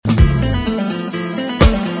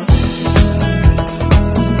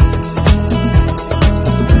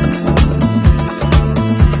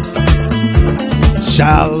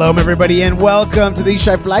Shalom, everybody, and welcome to the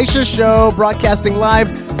Yishai Fleisher Show, broadcasting live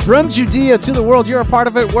from Judea to the world. You're a part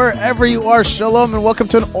of it wherever you are. Shalom, and welcome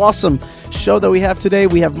to an awesome show that we have today.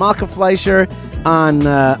 We have Malka Fleisher on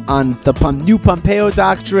the new Pompeo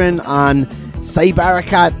doctrine, on Saib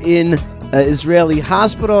Arakat in Israeli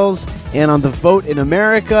hospitals, and on the vote in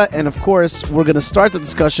America. And of course, we're going to start the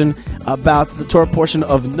discussion about the Torah portion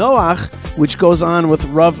of Noach, which goes on with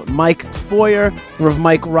Rav Mike Foyer. Rav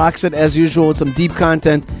Mike rocks it as usual with some deep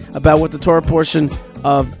content about what the Torah portion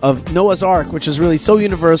of Noah's Ark, which is really so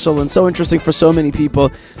universal and so interesting for so many people.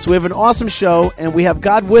 So we have an awesome show, and we have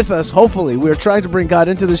God with us, hopefully. We're trying to bring God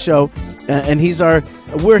into the show, and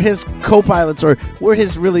we're his co-pilots, or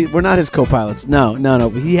we're not his co-pilots. No,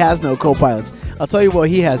 he has no co-pilots. I'll tell you what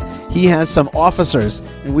he has. He has some officers,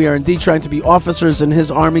 and we are indeed trying to be officers in his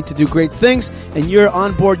army to do great things, and you're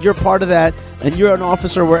on board, you're part of that, and you're an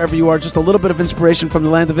officer wherever you are, just a little bit of inspiration from the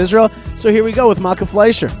land of Israel. So here we go with Malka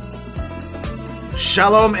Fleisher.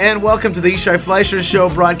 Shalom and welcome to the Yishai Fleisher Show,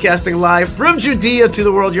 broadcasting live from Judea to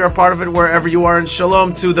the world. You're a part of it wherever you are, and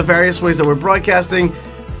shalom to the various ways that we're broadcasting: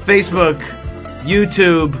 Facebook,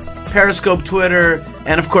 YouTube, Periscope, Twitter,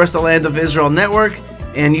 and of course the Land of Israel Network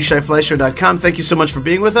and YishaiFleisher.com. Thank you so much for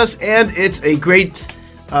being with us, and it's a great,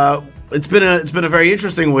 it's been a very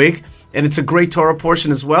interesting week, and it's a great Torah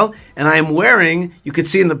portion as well. And I am wearing, you could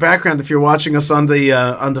see in the background if you're watching us on the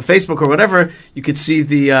Facebook or whatever, you could see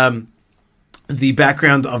the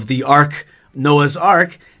background of the Ark, Noah's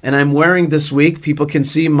Ark, and I'm wearing this week, people can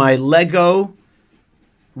see my Lego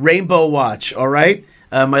rainbow watch, all right?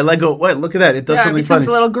 My Lego, look at that, it does something funny. It becomes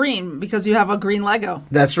a little green because you have a green Lego.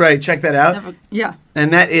 That's right, check that out. Yeah.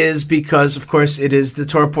 And that is because, of course, it is the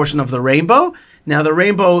Torah portion of the rainbow. Now, the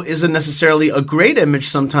rainbow isn't necessarily a great image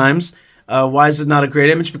sometimes. Why is it not a great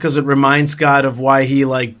image? Because it reminds God of why he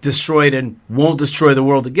destroyed and won't destroy the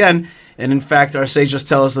world again. And in fact, our sages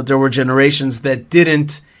tell us that there were generations that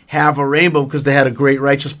didn't have a rainbow because they had a great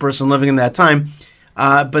righteous person living in that time.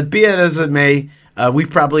 But be it as it may, we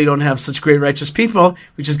probably don't have such great righteous people.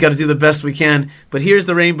 We just got to do the best we can. But here's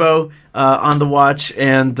the rainbow on the watch,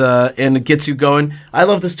 and it gets you going. I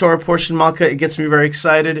love this Torah portion, Malka. It gets me very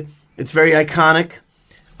excited. It's very iconic.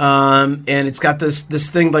 And it's got this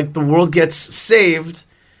thing like the world gets saved,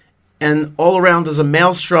 and all around is a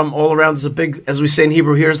maelstrom, all around is a big, as we say in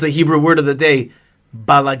Hebrew, here's the Hebrew word of the day,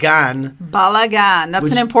 balagan. Balagan,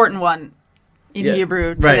 that's an important one in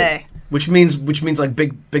Hebrew today. Right. Which means like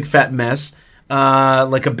big fat mess,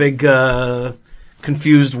 like a big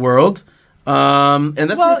confused world. And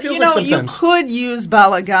that's what it feels like sometimes. You could use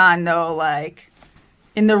balagan though, like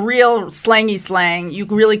in the real slangy slang, you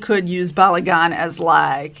really could use balagan as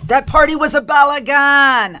like, that party was a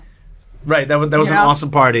balagan. Right, that was an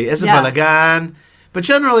awesome party. It's a balagan. But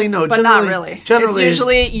generally, no. But not really. Generally, it's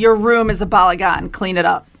usually your room is a balagan. Clean it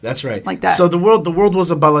up. That's right. Like that. So the world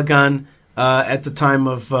was a balagan at the time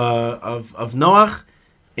of Noach,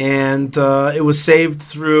 and it was saved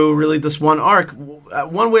through really this one ark.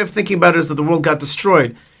 One way of thinking about it is that the world got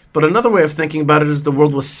destroyed, but another way of thinking about it is the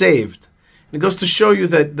world was saved. And it goes to show you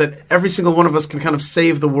that every single one of us can kind of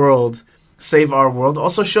save the world, save our world.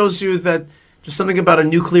 Also shows you that there's something about a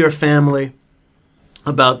nuclear family,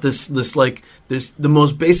 about the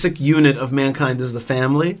most basic unit of mankind is the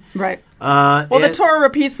family. Right. The Torah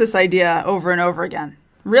repeats this idea over and over again.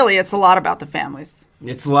 Really, it's a lot about the families.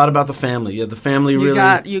 It's a lot about the family. Yeah, the family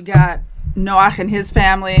really. You got Noach and his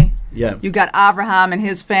family. Yeah. You got Abraham and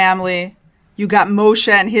his family. You got Moshe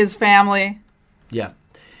and his family. Yeah.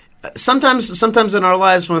 Sometimes in our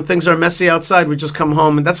lives when things are messy outside, we just come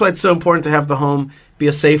home, and that's why it's so important to have the home be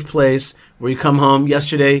a safe place where you come home.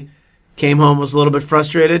 Yesterday, came home, was a little bit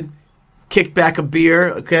frustrated, kicked back a beer,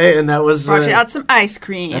 okay, and that was... Brought you out some ice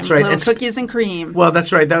cream. That's right. Little cookies and cream. Well,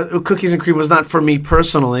 that's right. Cookies and cream was not for me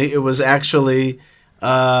personally. It was actually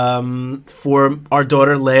for our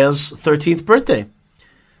daughter Leah's 13th birthday.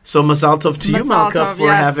 So Mazal Tov to you, Malka,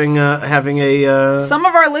 for having a... Some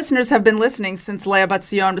of our listeners have been listening since Leah Bat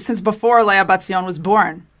Zion, since before Leah Bat Zion was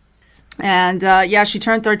born. And she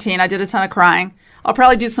turned 13. I did a ton of crying. I'll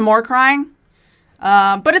probably do some more crying.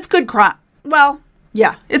 But it's good crying. Well,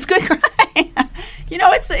 yeah, it's good crying.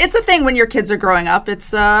 It's a thing when your kids are growing up.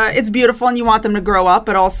 It's beautiful and you want them to grow up,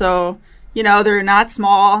 but also, they're not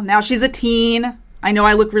small. Now she's a teen. I know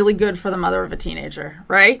I look really good for the mother of a teenager,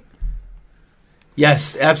 right?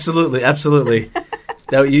 Yes, absolutely.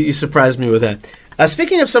 You surprised me with that.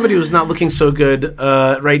 Speaking of somebody who's not looking so good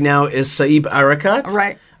right now is Saib Arakat.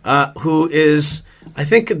 Right. Who is, I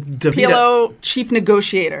think, PLO chief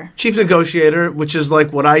negotiator. Chief negotiator, which is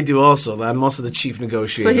like what I do also. I'm also the chief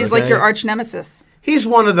negotiator. So he's like your arch nemesis. He's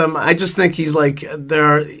one of them. I just think he's like,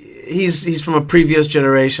 he's from a previous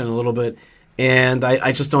generation a little bit, and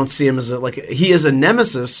I just don't see him as he is a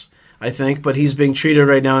nemesis, I think, but he's being treated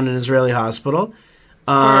right now in an Israeli hospital.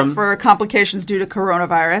 For complications due to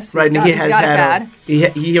coronavirus. Right, and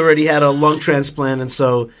he already had a lung transplant, and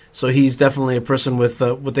so he's definitely a person with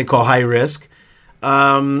what they call high risk.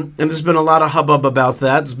 And there's been a lot of hubbub about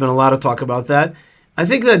that. There's been a lot of talk about that. I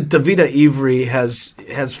think that Davida Ivri has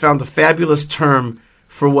found a fabulous term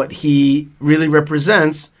for what he really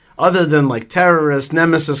represents, other than like terrorist,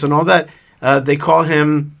 nemesis, and all that. He calls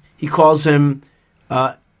him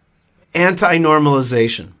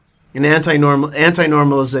anti-normalization. An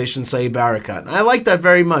anti-normalization Saeb Erekat. And I like that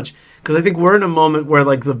very much because I think we're in a moment where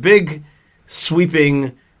like the big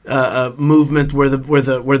sweeping movement, where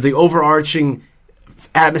the overarching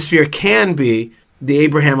atmosphere can be the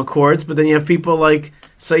Abraham Accords, but then you have people like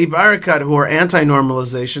Saeb Erekat who are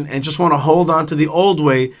anti-normalization and just want to hold on to the old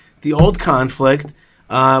way, the old conflict,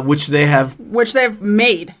 which they've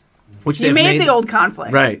made. He made the old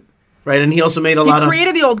conflict. Right. Right, and he also made a lot of... He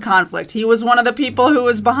created the old conflict. He was one of the people who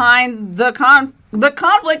was behind the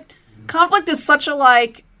conflict. Conflict is such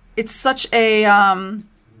a, it's such a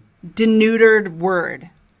denuded word.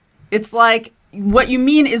 It's like, what you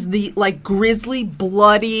mean is the, grisly,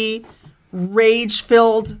 bloody,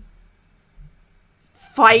 rage-filled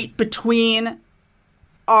fight between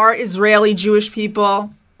our Israeli Jewish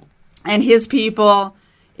people and his people,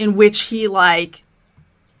 in which he,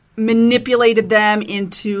 manipulated them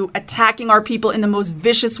into attacking our people in the most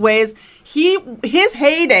vicious ways. His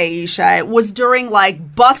heyday, Yishai, was during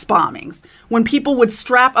bus bombings, when people would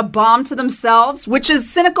strap a bomb to themselves, which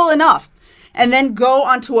is cynical enough, and then go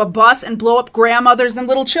onto a bus and blow up grandmothers and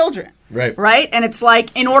little children. Right. Right? And it's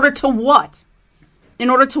in order to what?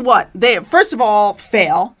 In order to what? They, first of all,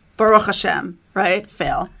 fail. Baruch Hashem, right?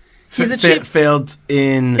 Fail. Failed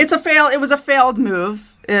in... It was a failed move.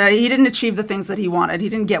 He didn't achieve the things that he wanted. He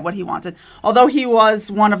didn't get what he wanted. Although he was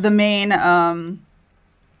one of the main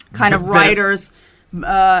writers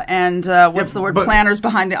planners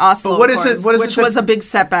behind the Oslo Accords, which was a big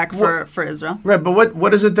setback for Israel. Right, but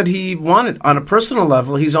what is it that he wanted? On a personal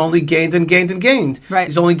level, he's only gained and gained and gained. Right.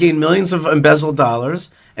 He's only gained millions of embezzled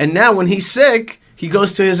dollars. And now when he's sick, he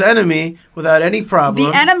goes to his enemy without any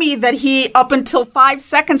problem. The enemy that he, up until 5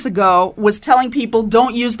 seconds ago, was telling people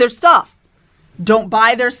don't use their stuff. Don't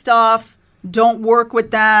buy their stuff. Don't work with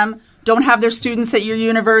them. Don't have their students at your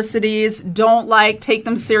universities. Don't take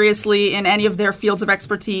them seriously in any of their fields of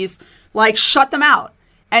expertise. Shut them out.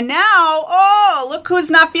 And now, look who's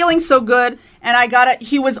not feeling so good. And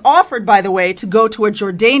he was offered, by the way, to go to a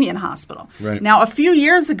Jordanian hospital. Right. Now, a few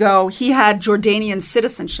years ago, he had Jordanian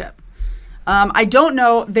citizenship. I don't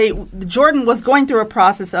know. Jordan was going through a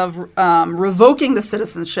process of revoking the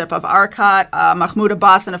citizenship of Erekat, Mahmoud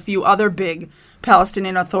Abbas, and a few other big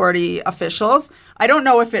Palestinian Authority officials. I don't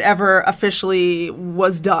know if it ever officially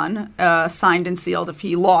was done, signed and sealed, if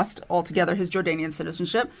he lost altogether his Jordanian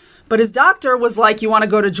citizenship. But his doctor was like, you want to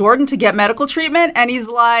go to Jordan to get medical treatment? And he's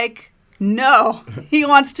like, no. He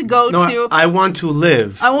wants to go to... I want to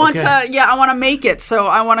live. I want to make it. So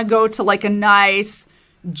I want to go to a nice...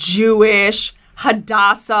 Jewish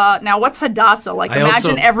Hadassah. Now, what's Hadassah?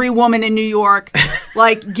 Imagine every woman in New York,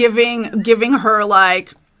 giving her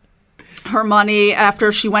her money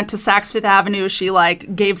after she went to Saks Fifth Avenue. She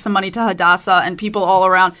gave some money to Hadassah, and people all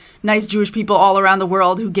around, nice Jewish people all around the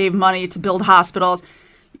world who gave money to build hospitals.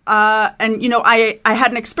 I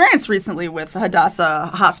had an experience recently with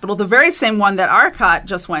Hadassah Hospital, the very same one that Erekat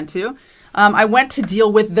just went to. I went to deal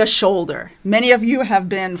with the shoulder. Many of you have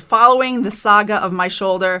been following the saga of my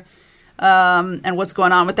shoulder and what's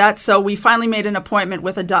going on with that. So we finally made an appointment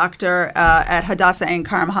with a doctor at Hadassah Ein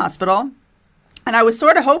Kerem Hospital. And I was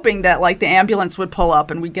sort of hoping that the ambulance would pull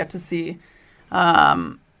up and we'd get to see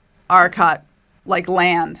Erekat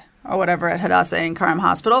land or whatever at Hadassah Ein Kerem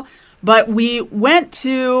Hospital. But we went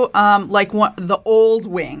to the old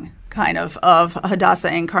wing kind of Hadassah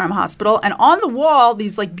Ein Kerem Hospital. And on the wall,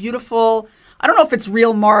 these beautiful, I don't know if it's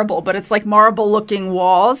real marble, but it's marble looking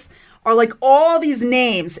walls are all these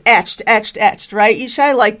names etched, right?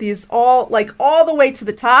 Yishai, these all the way to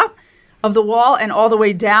the top of the wall and all the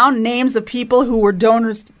way down, names of people who were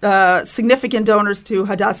donors, significant donors to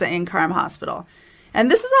Hadassah Ein Kerem Hospital. And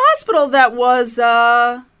this is a hospital that was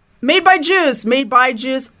made by Jews.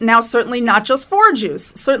 Now, certainly not just for Jews.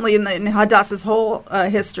 Certainly in Hadassah's whole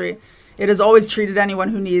history, it has always treated anyone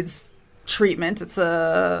who needs treatment. It's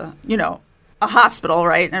a hospital,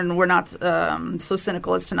 right? And we're not so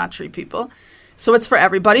cynical as to not treat people. So it's for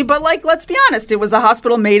everybody. But let's be honest, it was a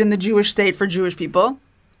hospital made in the Jewish state for Jewish people.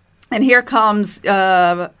 And here comes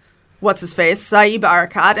what's his face, Saeb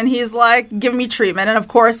Erekat, and he's like, give me treatment. And of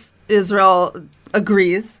course, Israel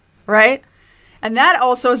agrees, right? And that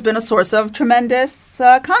also has been a source of tremendous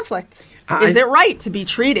conflict. Is it right to be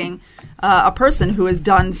treating a person who has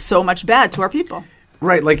done so much bad to our people?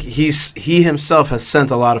 Right, like he himself has sent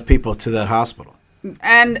a lot of people to that hospital.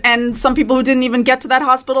 And some people who didn't even get to that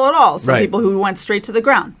hospital at all. Some people who went straight to the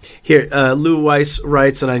ground. Here, Lou Weiss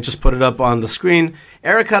writes, and I just put it up on the screen,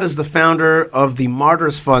 Erekat is the founder of the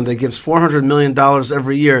Martyrs Fund that gives $400 million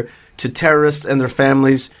every year to terrorists and their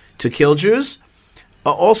families to kill Jews.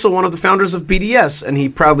 Also one of the founders of BDS, and he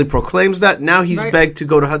proudly proclaims that. Now he's begged to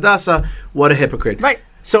go to Hadassah. What a hypocrite. Right.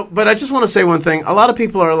 So, but I just want to say one thing. A lot of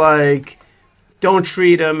people are like, don't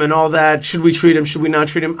treat him and all that. Should we treat him? Should we not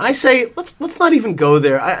treat him? I say let's not even go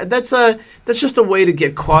there. That's just a way to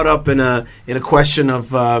get caught up in a question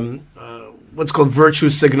of what's called virtue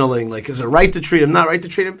signaling. Like, is it right to treat him? Not right to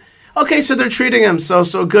treat him? Okay, so they're treating him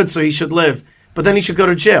so good, so he should live, but then he should go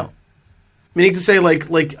to jail. Meaning to say,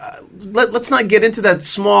 let's not get into that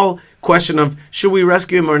small question of should we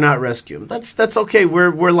rescue him or not rescue him. That's okay.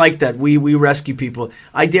 We're like that. We rescue people.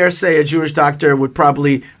 I dare say a Jewish doctor would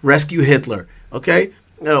probably rescue Hitler. Okay,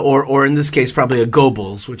 or in this case, probably a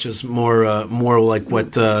Goebbels, which is more like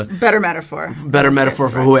what better metaphor. Better metaphor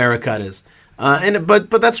for who Erekat is.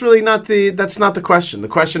 But that's really not the question. The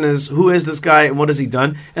question is, who is this guy and what has he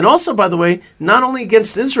done? And also, by the way, not only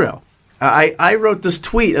against Israel. I wrote this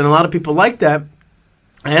tweet, and a lot of people like that.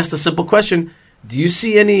 I asked a simple question. Do you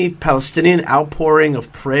see any Palestinian outpouring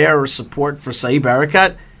of prayer or support for Saeb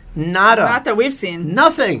Erekat? Nada. Not that we've seen.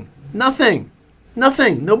 Nothing.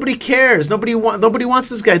 Nobody cares. Nobody wants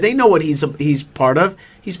this guy. They know what he's part of.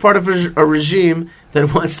 He's part of a regime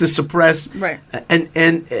that wants to suppress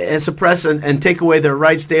and suppress and take away their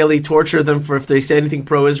rights daily, torture them for if they say anything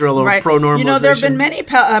pro-Israel or pro-normalization. You know, there have been many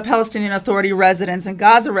Palestinian Authority residents and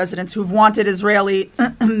Gaza residents who've wanted Israeli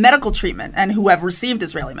medical treatment and who have received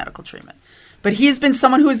Israeli medical treatment. But he's been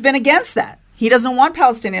someone who has been against that. He doesn't want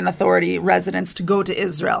Palestinian Authority residents to go to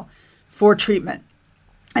Israel for treatment.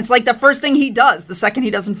 It's like the first thing he does the second he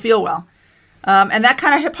doesn't feel well. And that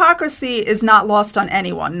kind of hypocrisy is not lost on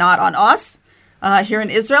anyone, not on us here in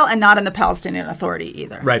Israel and not in the Palestinian Authority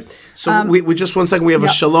either. Right. So we just 1 second. We have a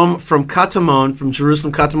shalom from Katamon, from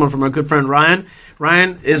Jerusalem, Katamon, from our good friend Ryan.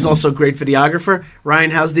 Ryan is also a great videographer.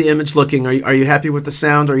 Ryan, how's the image looking? Are you happy with the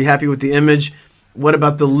sound? Are you happy with the image? What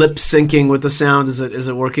about the lip syncing with the sound? Is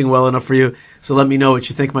it working well enough for you? So let me know what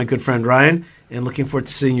you think, my good friend Ryan. And looking forward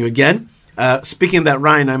to seeing you again. Speaking of that,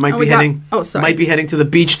 Ryan, I might be heading to the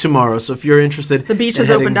beach tomorrow. So if you're interested, the beach has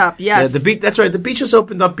opened up. Yes, that's right. The beach has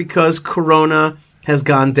opened up because Corona has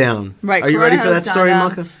gone down. Right. Are you ready for that story,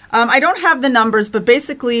 Malka? I don't have the numbers, but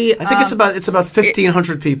basically, I think it's about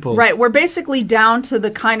 1,500 people. Right. We're basically down to the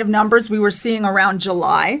kind of numbers we were seeing around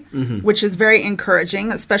July, which is very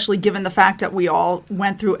encouraging, especially given the fact that we all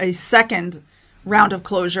went through a second round of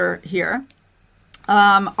closure here.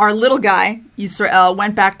 Our little guy, Yisrael,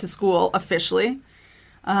 went back to school officially,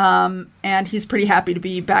 and he's pretty happy to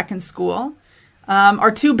be back in school.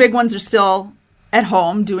 Our two big ones are still at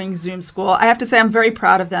home doing Zoom school. I have to say I'm very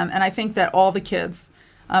proud of them, and I think that all the kids,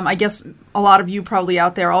 I guess a lot of you probably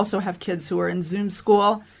out there also have kids who are in Zoom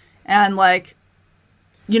school, and I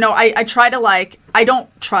try to I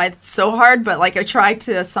don't try so hard, but I try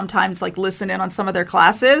to sometimes listen in on some of their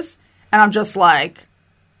classes, and I'm just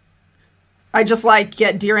I just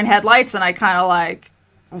get deer in headlights and I kind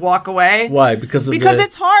of walk away. Why? Because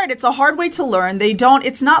it's hard. It's a hard way to learn.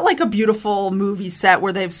 It's not like a beautiful movie set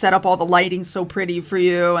where they've set up all the lighting so pretty for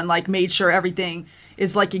you and made sure everything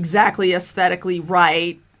is exactly aesthetically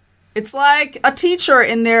right. It's like a teacher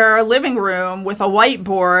in their living room with a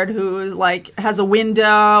whiteboard who has a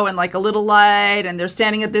window and a little light and they're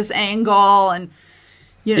standing at this angle and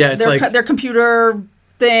their computer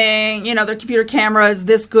thing, their computer camera is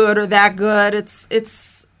this good or that good.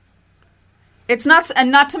 It's not,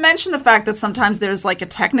 and not to mention the fact that sometimes there's a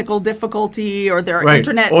technical difficulty or their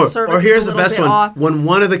internet service. Or here's the best one: off. when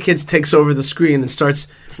one of the kids takes over the screen and starts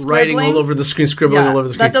writing all over the screen, scribbling all over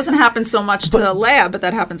the screen. That doesn't happen so much to Leah, but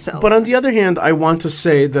that happens to Elazar. But on the other hand, I want to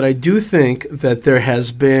say that I do think that there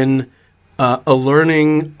has been a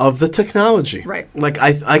learning of the technology. Right.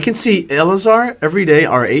 I can see Elazar every day.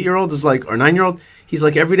 Our 8-year-old is our 9-year-old. He's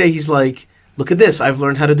every day he's look at this. I've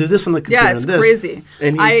learned how to do this on the computer. Yeah, it's crazy.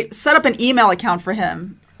 And I set up an email account for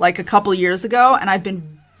him a couple years ago, and I've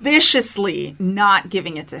been viciously not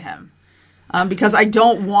giving it to him because I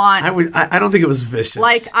don't want. I don't think it was vicious.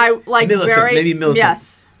 Militant, very maybe militant.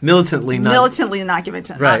 Yes, militantly not giving it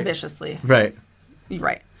to him, not viciously. Right.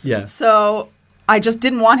 Yeah. So I just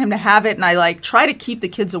didn't want him to have it, and I try to keep the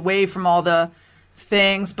kids away from all the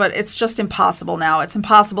things, but it's just impossible now. It's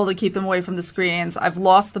impossible to keep them away from the screens. I've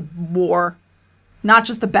lost the war, not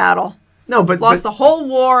just the battle. No, but lost the whole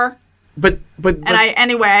war. But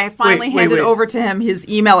I finally handed over to him his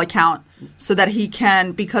email account so that he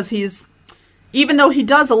can, because even though he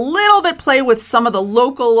does a little bit play with some of the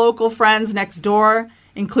local friends next door,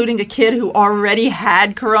 including a kid who already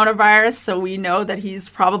had coronavirus, so we know that he's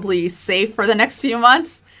probably safe for the next few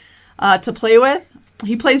months to play with.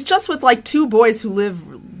 He plays just with like 2 boys who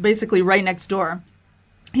live basically right next door.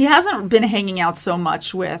 He hasn't been hanging out so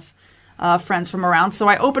much with friends from around, so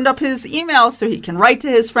I opened up his email so he can write to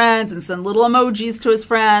his friends and send little emojis to his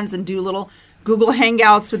friends and do little Google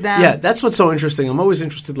Hangouts with them. Yeah, that's what's so interesting. I'm always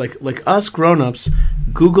interested, like us grown-ups,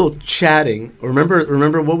 Google chatting.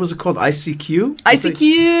 Remember what was it called? ICQ?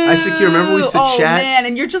 ICQ. Remember we used to chat? Oh, man,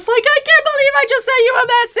 and you're just like, I can't believe I just sent you a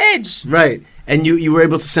message. Right. And you were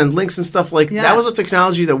able to send links and stuff like that. Was a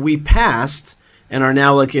technology that we passed and are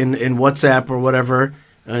now like in WhatsApp or whatever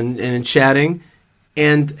and in chatting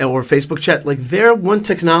or Facebook chat. Like they're one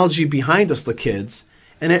technology behind us, the kids.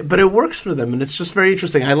 But it works for them, and it's just very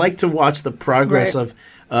interesting. I like to watch the progress of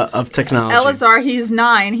technology. Elazar, he's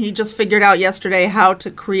 9. He just figured out yesterday how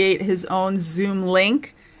to create his own Zoom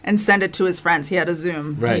link and send it to his friends. He had a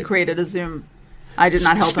Zoom. Right. He created a Zoom. I did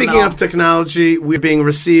not help him Speaking of technology, we're being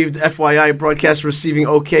received, FYI, broadcast receiving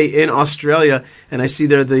okay in Australia, and I see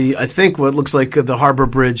there I think what looks like the Harbour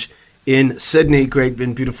Bridge in Sydney. Great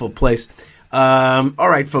and beautiful place. All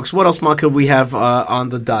right, folks. What else, Malka, we have on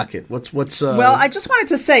the docket? What's? Well, I just wanted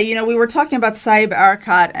to say, we were talking about Saeb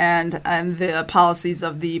Erekat and the policies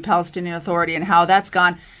of the Palestinian Authority and how that's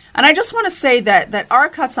gone. And I just want to say that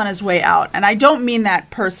Erekat's on his way out, and I don't mean that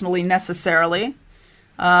personally necessarily.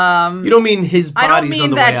 You don't mean his body's on the way out. I don't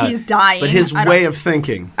mean that he's dying, but his way of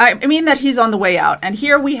thinking. I mean that he's on the way out. And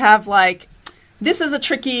here we have this is a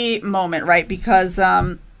tricky moment, right? Because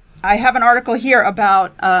I have an article here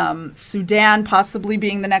about Sudan possibly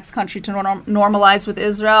being the next country to normalize with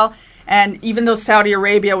Israel. And even though Saudi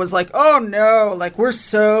Arabia was like, oh no, we're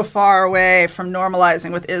so far away from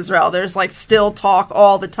normalizing with Israel, there's still talk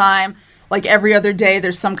all the time. Every other day,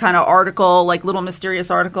 there's some kind of article, little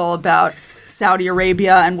mysterious article about Saudi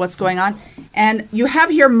Arabia and what's going on. And you have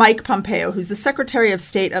here Mike Pompeo, who's the Secretary of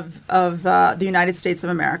State of the United States of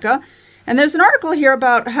America. And there's an article here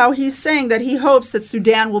about how he's saying that he hopes that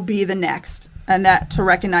Sudan will be the next and that to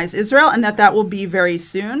recognize Israel and that will be very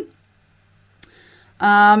soon.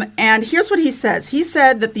 And here's what he says. He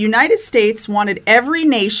said that the United States wanted every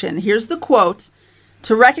nation, here's the quote,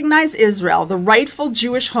 to recognize Israel, the rightful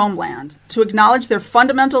Jewish homeland, to acknowledge their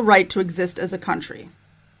fundamental right to exist as a country.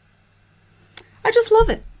 I just love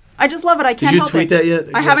it. I can't help it. Did you tweet that yet?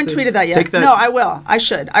 I haven't tweeted that yet. Take that. No, I will. I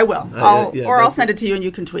should. I will. I'll send it to you and you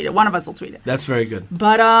can tweet it. One of us will tweet it. That's very good.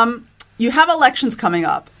 But you have elections coming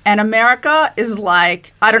up, and America is I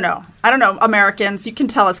don't know, Americans. You can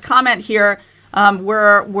tell us. Comment here.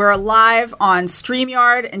 We're live on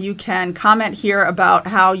StreamYard, and you can comment here about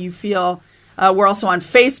how you feel. We're also on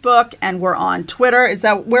Facebook and we're on Twitter. Is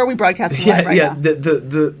that where we broadcast live right now?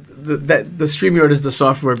 The StreamYard is the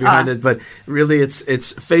software behind it, but really it's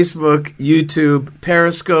Facebook, YouTube,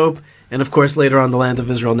 Periscope, and of course later on the Land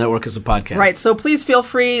of Israel Network as a podcast. Right. So please feel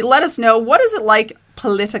free. Let us know, what is it like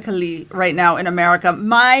politically right now in America?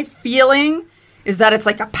 My feeling is that it's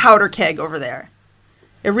like a powder keg over there.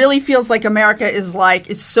 It really feels like America is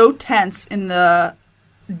so tense in the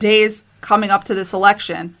days coming up to this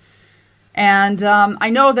election. And I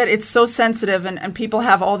know that it's so sensitive and people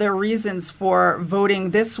have all their reasons for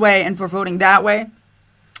voting this way and for voting that way.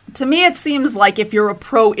 To me, it seems like if you're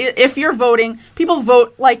voting, people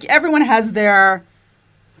vote, everyone has their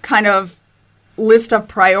kind of list of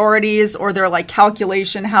priorities or their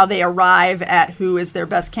calculation, how they arrive at who is their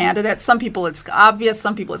best candidate. Some people it's obvious,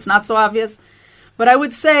 some people it's not so obvious. But I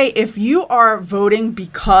would say if you are voting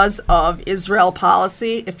because of Israel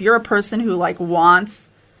policy, if you're a person who wants...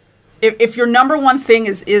 If your number one thing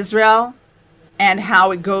is Israel and how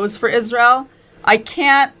it goes for Israel, I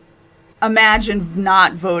can't imagine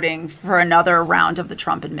not voting for another round of the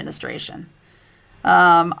Trump administration.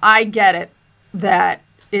 I get it that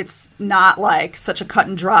it's not such a cut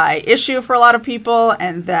and dry issue for a lot of people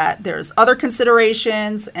and that there's other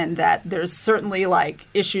considerations and that there's certainly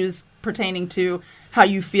issues pertaining to how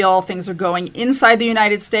you feel things are going inside the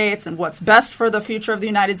United States and what's best for the future of the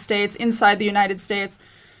United States inside the United States.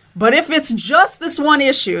 But if it's just this one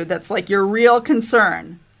issue that's your real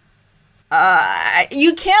concern,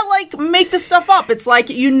 you can't make this stuff up. It's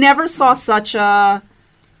you never saw such a...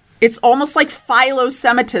 It's almost like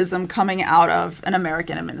philo-Semitism coming out of an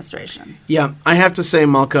American administration. Yeah, I have to say,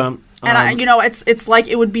 Malka, And it's like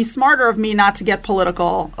it would be smarter of me not to get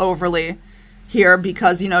political overly here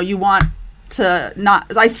because you want to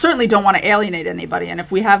not. I certainly don't want to alienate anybody. And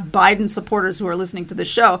if we have Biden supporters who are listening to the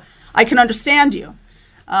show, I can understand you.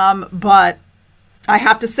 But I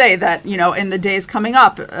have to say that in the days coming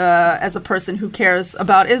up, as a person who cares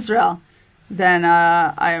about Israel, then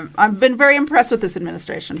I've been very impressed with this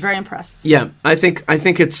administration. Very impressed. Yeah, I think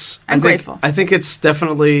it's. I'm grateful. I think it's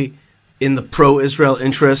definitely in the pro-Israel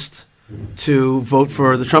interest to vote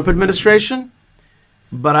for the Trump administration,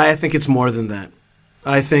 but I think it's more than that.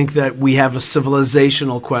 I think that we have a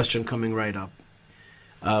civilizational question coming right up,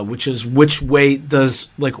 which is which way does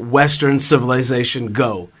Western civilization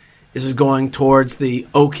go? Is it going towards the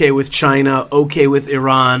okay with China, okay with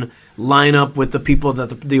Iran, line up with the people that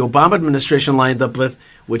the Obama administration lined up with,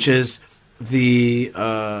 which is the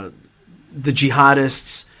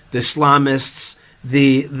jihadists, the Islamists,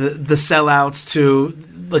 the sellouts to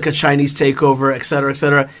a Chinese takeover, et cetera, et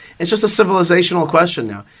cetera. It's just a civilizational question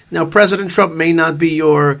now. Now, President Trump may not be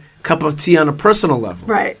your cup of tea on a personal level.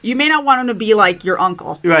 Right. You may not want him to be like your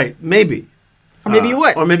uncle. Right. Maybe. Or maybe you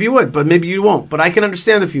would. Or maybe you would, but maybe you won't. But I can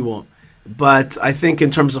understand if you won't. But I think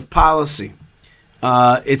in terms of policy,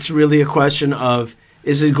 it's really a question of,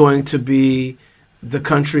 is it going to be the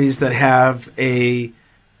countries that have a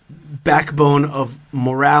backbone of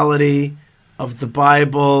morality, of the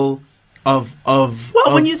Bible,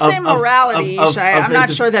 when you say morality, I'm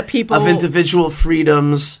not sure that people... Of individual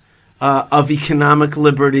freedoms, of economic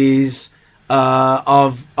liberties,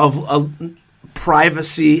 of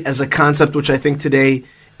privacy as a concept, which I think today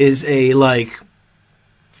is the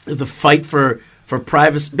fight for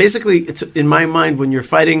privacy. Basically, it's, in my mind, when you're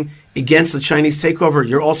fighting against the Chinese takeover,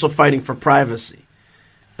 you're also fighting for privacy.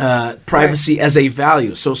 Privacy as a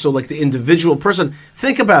value. So like the individual person,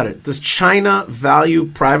 think about it. Does China value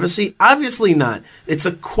privacy? Obviously not. It's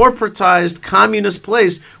a corporatized communist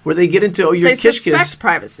place where they get into your kish-kish. They suspect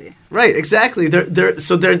privacy. Right, exactly.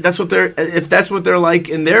 If that's what they're like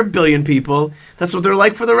in their billion people, that's what they're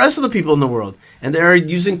like for the rest of the people in the world. And they're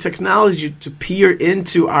using technology to peer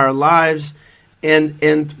into our lives,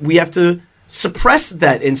 and we have to suppress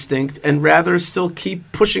that instinct and rather still keep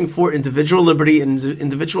pushing for individual liberty and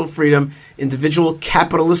individual freedom, individual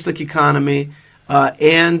capitalistic economy,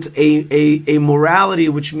 and a morality,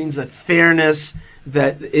 which means that fairness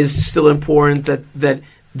that is still important, that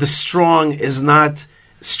the strong is not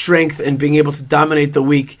strength and being able to dominate the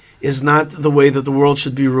weak is not the way that the world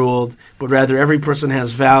should be ruled, but rather every person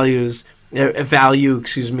has value,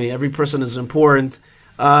 every person is important.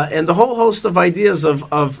 And the whole host of ideas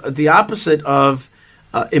of the opposite of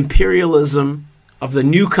imperialism of the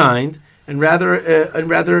new kind, and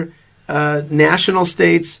rather national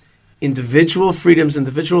states, individual freedoms,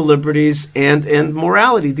 individual liberties, and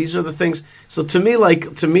morality. These are the things. So to me,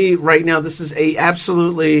 right now, this is a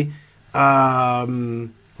absolutely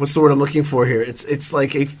what's the word I'm looking for here? It's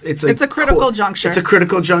a critical juncture. It's a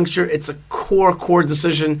critical juncture. It's a core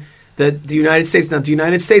decision that the United States. Now, the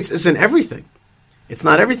United States isn't everything. It's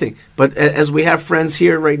not everything. But as we have friends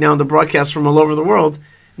here right now in the broadcast from all over the world,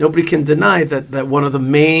 nobody can deny that one of the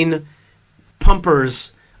main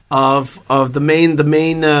pumpers of the main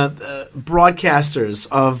broadcasters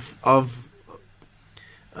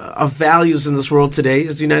of values in this world today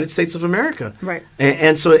is the United States of America. Right.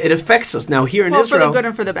 And so it affects us. Now here in Israel, for the good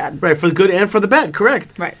and for the bad. Right, for the good and for the bad,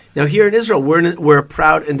 correct. Right. Now here in Israel, we're a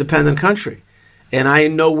proud, independent country. And I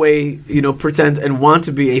in no way, pretend and want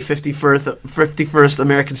to be a 51st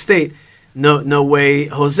American state. No way,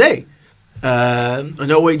 Jose.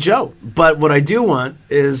 No way, Joe. But what I do want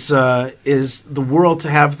is the world to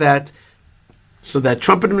have that. So that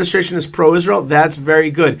Trump administration is pro-Israel. That's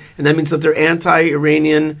very good, and that means that they're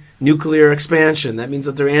anti-Iranian nuclear expansion. That means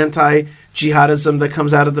that they're anti-jihadism that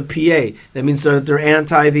comes out of the PA. That means that they're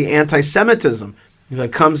anti-Semitism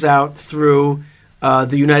that comes out through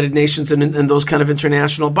the United Nations and those kind of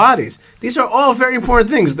international bodies. These are all very important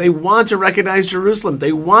things. They want to recognize Jerusalem.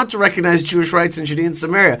 They want to recognize Jewish rights in Judea and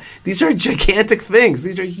Samaria. These are gigantic things.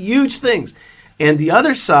 These are huge things. And the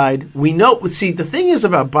other side, we know. See, the thing is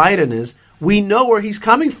about Biden is we know where he's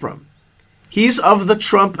coming from. He's of the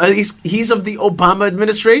Trump. He's of the Obama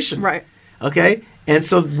administration. Right. Okay. And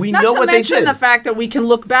so we know what they did. Not to mention the fact that we can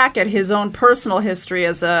look back at his own personal history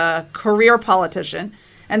as a career politician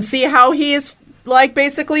and see how he is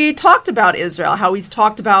basically talked about Israel, how he's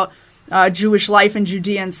talked about Jewish life in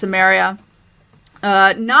Judea and Samaria.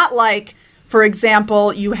 Not like, for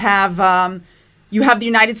example, you have the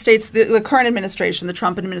United States, the current administration, the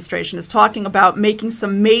Trump administration, is talking about making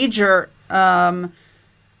some major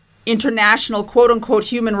international, quote-unquote,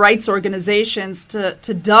 human rights organizations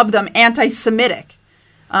to dub them anti-Semitic.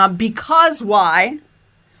 Because why?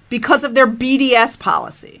 Because of their BDS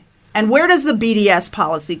policy. And where does the BDS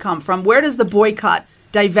policy come from? Where does the boycott,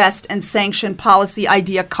 divest, and sanction policy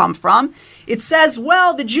idea come from? It says,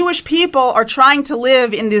 well, the Jewish people are trying to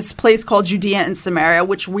live in this place called Judea and Samaria,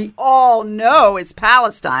 which we all know is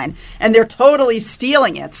Palestine, and they're totally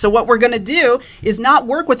stealing it. So what we're going to do is not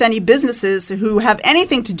work with any businesses who have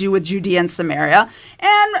anything to do with Judea and Samaria,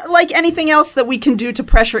 and like anything else that we can do to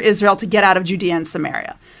pressure Israel to get out of Judea and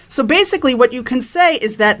Samaria. So basically what you can say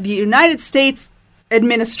is that the United States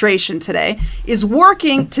administration today is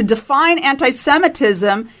working to define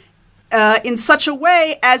anti-Semitism in such a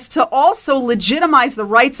way as to also legitimize the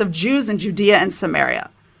rights of Jews in Judea and Samaria.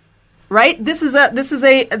 Right? This is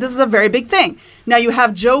a very big thing. Now you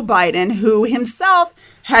have Joe Biden, who himself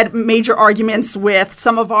had major arguments with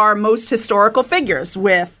some of our most historical figures,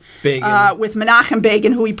 with Menachem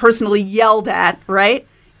Begin, who he personally yelled at, right?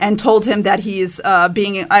 And told him that he's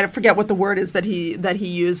being, I forget what the word is that he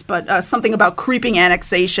used, but something about creeping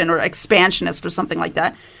annexation or expansionist or something like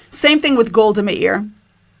that. Same thing with Golda Meir,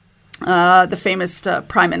 the famous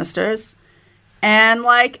prime ministers. And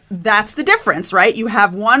like, that's the difference, right? You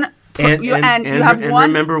have one... And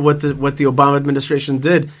remember what the Obama administration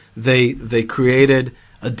did. They created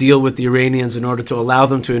a deal with the Iranians in order to allow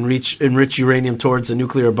them to enrich uranium towards a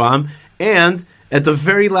nuclear bomb. And at the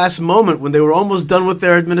very last moment, when they were almost done with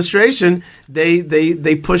their administration,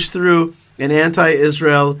 they pushed through an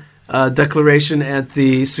anti-Israel declaration at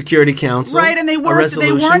the Security Council. Right, and they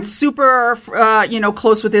weren't super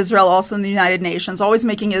close with Israel. Also in the United Nations, always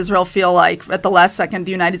making Israel feel like at the last second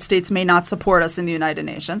the United States may not support us in the United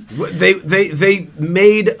Nations. They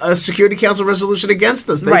made a Security Council resolution against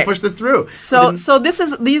us. They pushed it through. So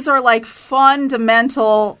these are like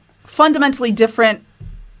fundamentally different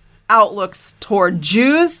outlooks toward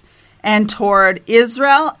Jews and toward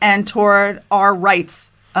Israel and toward our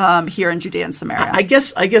rights here in Judea and Samaria. I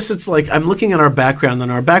guess it's like I'm looking at our background, and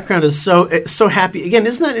our background is so happy. Again,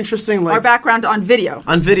 isn't that interesting? Like our background on video.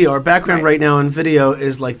 Our background right now on video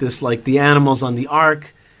is like this, like the animals on the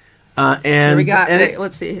ark. And we got.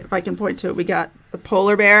 Let's see if I can point to it. We got the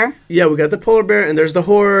polar bear. Yeah, we got the polar bear, and there's the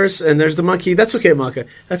horse, and there's the monkey. That's okay, Malka.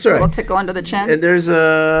 That's all right. A little tickle under the chin. And there's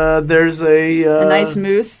a nice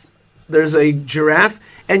moose. There's a giraffe,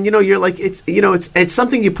 and you're like it's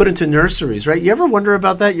something you put into nurseries, right? You ever wonder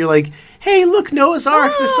about that? You're like, hey, look, Noah's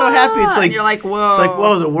Ark. They're so happy. It's like and you're like, whoa. It's like,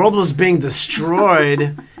 whoa, the world was being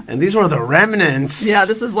destroyed, and these were the remnants. Yeah,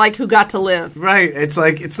 this is like Who Got to Live. Right. It's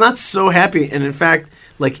like it's not so happy, and in fact,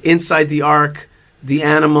 like inside the ark, the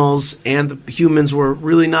animals and the humans were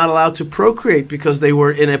really not allowed to procreate because they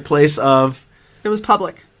were in a place of. It was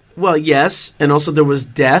public. Well, yes, and also there was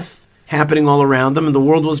death happening all around them, and the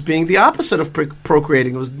world was being the opposite of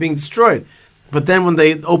procreating. It was being destroyed. But then when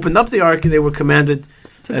they opened up the ark, they were commanded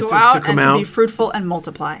to go out and to be fruitful and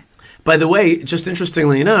multiply. By the way, just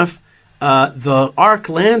interestingly enough, the ark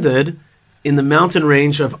landed in the mountain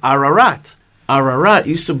range of Ararat. Ararat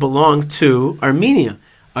used to belong to Armenia.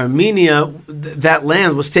 Armenia, that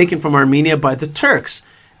land was taken from Armenia by the Turks.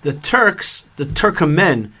 The Turks, the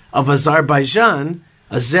Turkmen of Azerbaijan,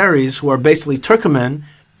 Azeris, who are basically Turkmen,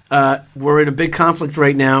 we're in a big conflict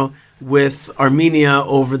right now with Armenia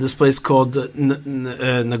over this place called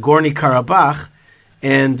Nagorno-Karabakh,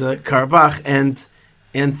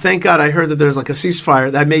 and thank God I heard that there's like a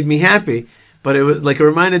ceasefire. That made me happy, but it was like it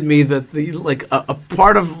reminded me that a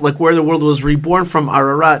part of like where the world was reborn from,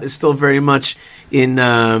 Ararat, is still very much in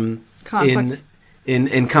conflict.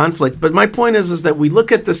 In conflict. But my point is that we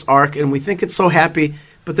look at this ark and we think it's so happy.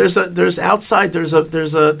 But there's a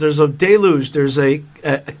deluge, there's a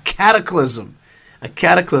cataclysm. A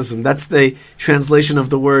cataclysm. That's the translation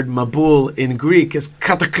of the word mabul in Greek is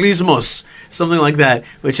kataklysmos, something like that,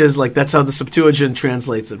 which is like that's how the Septuagint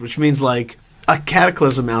translates it, which means like a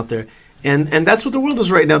cataclysm out there. And that's what the world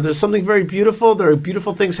is right now. There's something very beautiful. There are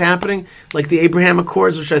beautiful things happening, like the Abraham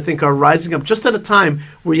Accords, which I think are rising up just at a time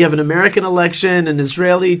where you have an American election, an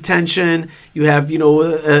Israeli tension. You have,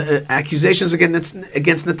 accusations against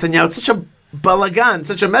Netanyahu. It's such a balagan,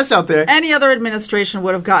 such a mess out there. Any other administration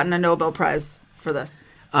would have gotten a Nobel Prize for this.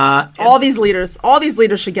 All these leaders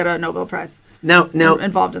should get a Nobel Prize. Now,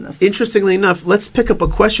 involved in this. Interestingly enough, let's pick up a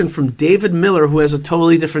question from David Miller, who has a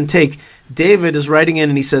totally different take. David is writing in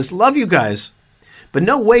and he says, "Love you guys, but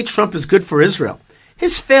no way Trump is good for Israel.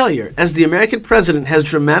 His failure as the American president has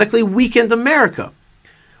dramatically weakened America.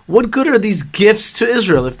 What good are these gifts to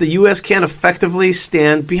Israel if the U.S. can't effectively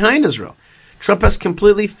stand behind Israel? Trump has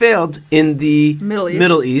completely failed in the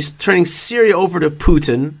Middle East, turning Syria over to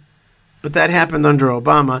Putin." But that happened under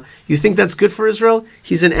Obama. You think that's good for Israel?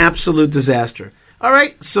 He's an absolute disaster. All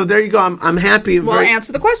right, so there you go. I'm happy. Well,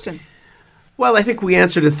 answer the question. Well, I think we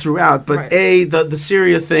answered it throughout, but Right. the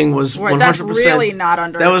Syria thing was 100%. That's really not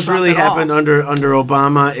under That was Trump really at all. happened under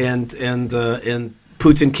Obama, and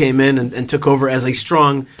Putin came in and took over as a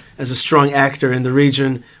strong actor in the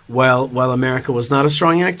region, while America was not a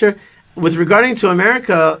strong actor. With regarding to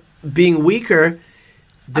America being weaker.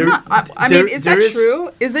 Is that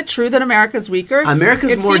true? Is it true that America's weaker?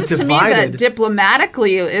 America's more divided. It seems to me that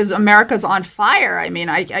diplomatically America's on fire. I mean,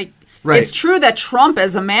 Right. It's true that Trump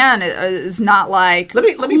as a man is not like let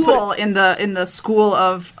me cool in the school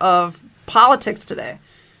of politics today.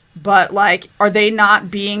 But like, are they not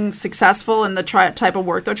being successful in the type of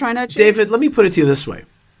work they're trying to achieve? David, let me put it to you this way: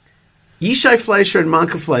 Yishai Fleischer and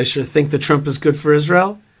Manka Fleischer think that Trump is good for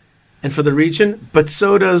Israel and for the region, but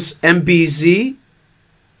so does MBZ.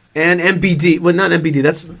 And MBD, well, not MBD.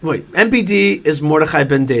 MBD is Mordechai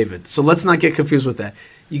ben David. So let's not get confused with that.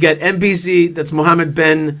 You got MBZ, that's Mohammed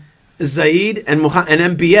ben Zayed, and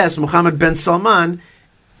MBS, Mohammed ben Salman.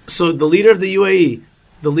 So the leader of the UAE,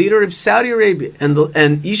 the leader of Saudi Arabia, and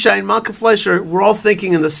Yishai and Malka Fleischer, we're all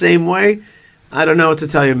thinking in the same way. I don't know what to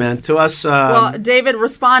tell you, man. To us, well, David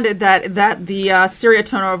responded that the Syria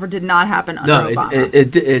turnover did not happen under Obama.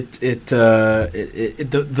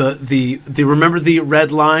 The remember the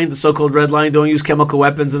red line, the so-called red line, don't use chemical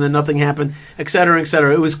weapons, and then nothing happened, et cetera, et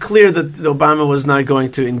cetera. It was clear that Obama was not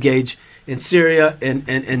going to engage in Syria,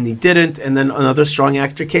 and he didn't. And then another strong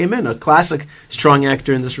actor came in, a classic strong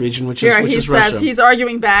actor in this region, which is Russia. He says he's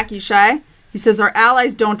arguing back, Yishai. He says, our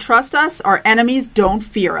allies don't trust us, our enemies don't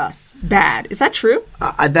fear us. Bad. Is that true?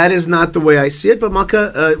 That is not the way I see it, but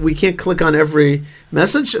Malka, we can't click on every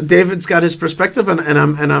message. David's got his perspective, and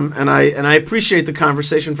I appreciate the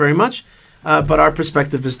conversation very much, but our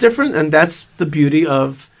perspective is different, and that's the beauty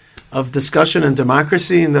of discussion and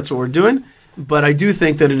democracy, and that's what we're doing. But I do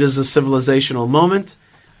think that it is a civilizational moment,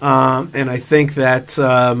 and I think that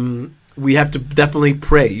we have to definitely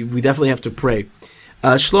pray. We definitely have to pray.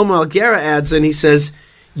 Shlomo Algera adds in, he says,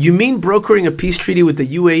 you mean brokering a peace treaty with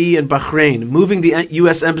the UAE and Bahrain, moving the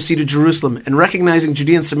U.S. embassy to Jerusalem, and recognizing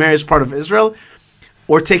Judea and Samaria as part of Israel,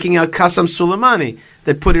 or taking out Qasem Soleimani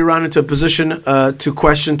that put Iran into a position to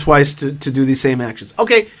question twice to do these same actions?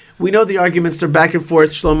 Okay, we know the arguments. They're back and forth.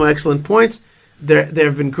 Shlomo, excellent points. There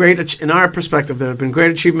have been great, in our perspective, there have been great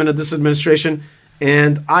achievement of this administration,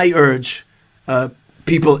 and I urge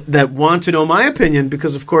people that want to know my opinion,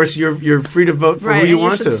 because of course you're free to vote for who you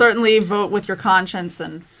want to. You should certainly vote with your conscience,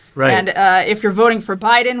 and right. And if you're voting for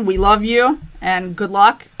Biden, we love you and good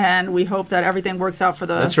luck, and we hope that everything works out for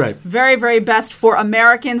the very, very best for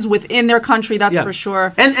Americans within their country. That's for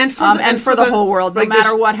sure, and for the whole world, no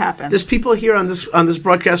matter what happens. There's people here on this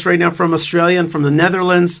broadcast right now from Australia and from the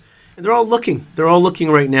Netherlands, and they're all looking. They're all looking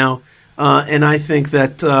right now, and I think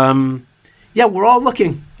that. We're all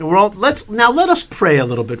looking, and let us pray a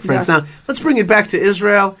little bit, friends. Yes. Now let's bring it back to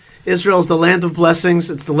Israel. Israel is the land of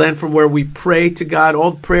blessings. It's the land from where we pray to God.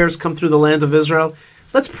 All prayers come through the land of Israel.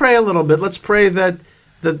 Let's pray a little bit. Let's pray that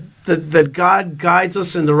God guides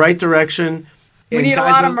us in the right direction. We need a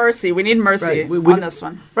lot of mercy. We need mercy on this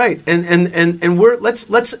one. Right, and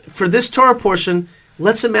let's for this Torah portion,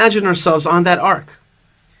 let's imagine ourselves on that ark.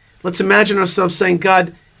 Let's imagine ourselves saying,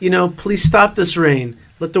 God, please stop this rain.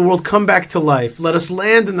 Let the world come back to life. Let us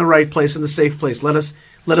land in the right place, in the safe place. Let us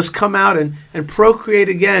come out and procreate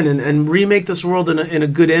again and remake this world in a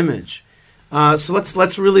good image. So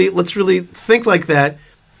let's really think like that.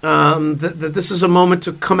 That this is a moment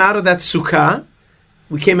to come out of that sukkah.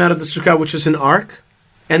 We came out of the sukkah, which is an ark,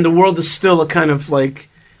 and the world is still a kind of like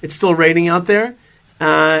it's still raining out there,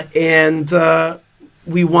 and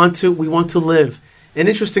we want to live. And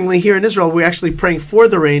interestingly, here in Israel, we're actually praying for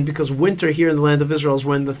the rain, because winter here in the land of Israel is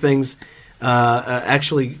when the things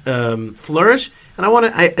actually flourish. And I want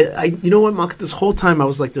to, you know what, Malka, this whole time I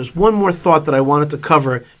was like, there's one more thought that I wanted to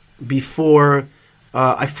cover before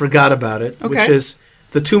I forgot about it, which is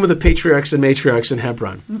the tomb of the patriarchs and matriarchs in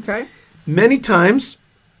Hebron. Okay. Many times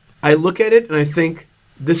I look at it and I think,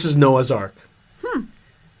 this is Noah's Ark.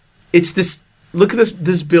 It's this, look at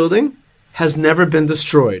this building has never been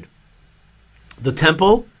destroyed. The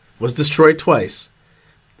temple was destroyed twice.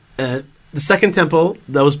 The second temple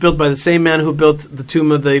that was built by the same man who built the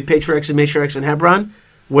tomb of the patriarchs and matriarchs in Hebron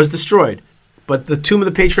was destroyed. But the tomb of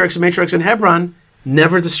the patriarchs and matriarchs in Hebron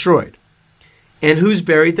never destroyed. And who's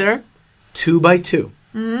buried there? 2 by 2.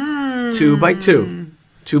 2 by 2.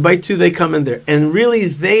 2 by 2 they come in there. And really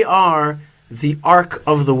they are the Ark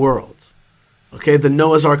of the world. Okay, the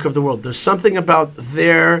Noah's Ark of the world. There's something about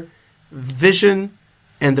their vision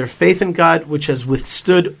and their faith in God, which has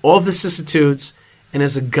withstood all vicissitudes and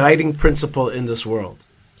is a guiding principle in this world.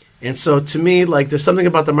 And so to me, like, there's something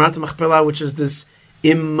about the Marat Machpelah, which is this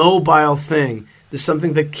immobile thing. There's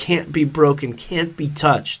something that can't be broken, can't be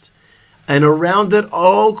touched. And around it,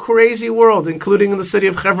 all crazy world, including in the city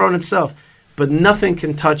of Hebron itself. But nothing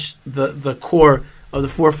can touch the core of the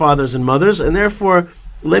forefathers and mothers. And therefore,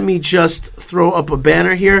 let me just throw up a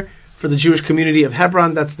banner here for the Jewish community of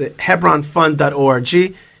Hebron. That's the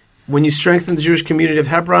hebronfund.org. When you strengthen the Jewish community of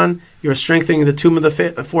Hebron, you're strengthening the tomb of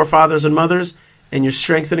the forefathers and mothers, and you're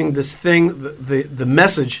strengthening this thing, the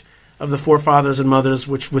message of the forefathers and mothers,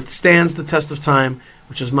 which withstands the test of time,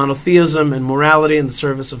 which is monotheism and morality in the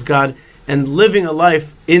service of God, and living a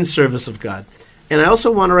life in service of God. And I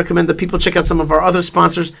also want to recommend that people check out some of our other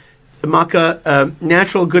sponsors. Malka,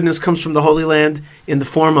 natural goodness comes from the Holy Land in the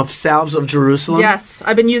form of salves of Jerusalem. Yes,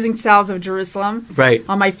 I've been using salves of Jerusalem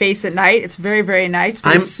on my face at night. It's very, very nice,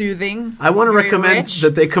 very soothing. I want to recommend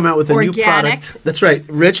that they come out with a new product. That's right,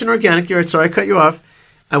 rich and organic. You're right, sorry I cut you off.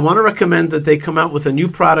 I want to recommend that they come out with a new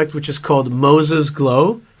product which is called Moses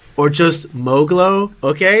Glow, or just Mo Glow,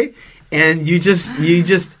 okay? And you just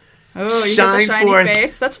shine forth.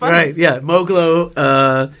 Face. That's funny. Right, yeah, Mo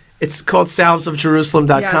Glow. It's called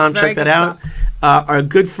salvesofjerusalem.com. Check that out. Our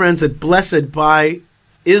good friends at Blessed by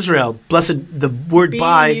Israel. Blessed, the word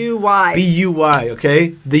by. B-U-Y. B-U-Y,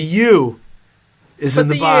 okay? The U is in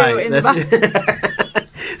the by.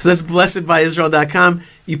 So that's blessedbyisrael.com.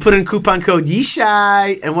 You put in coupon code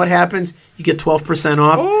Yishai, and what happens? You get 12%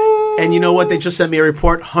 off. Ooh. And you know what? They just sent me a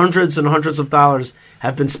report. Hundreds and hundreds of dollars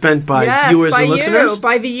have been spent by viewers and listeners.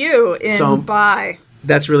 By the U in by.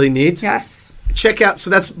 That's really neat. Yes. Check out, so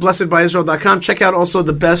that's blessedbyisrael.com. Check out also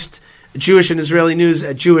the best Jewish and Israeli news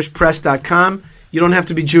at jewishpress.com. You don't have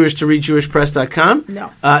to be Jewish to read jewishpress.com.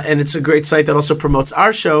 No. And it's a great site that also promotes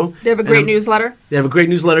our show. They have a great newsletter. They have a great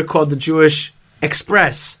newsletter called the Jewish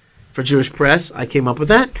Express for Jewish Press. I came up with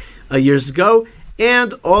that years ago.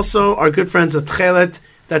 And also our good friends at Tchelet.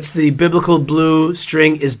 That's the biblical blue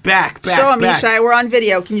string is back. Show them, Yishai. We're on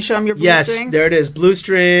video. Can you show them your blue strings? Yes, there it is. Blue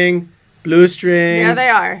string. There they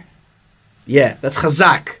are. Yeah, that's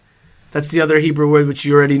chazak. That's the other Hebrew word which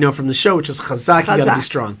you already know from the show, which is chazak. You got to be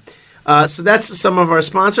strong. So that's some of our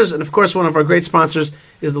sponsors. And of course, one of our great sponsors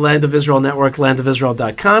is the Land of Israel Network,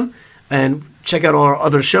 landofisrael.com. And check out all our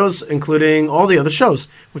other shows, including all the other shows,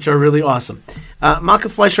 which are really awesome. Malka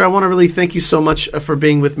Fleischer, I want to really thank you so much for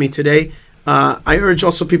being with me today. I urge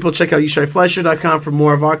also people to check out YishaiFleischer.com for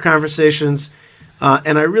more of our conversations.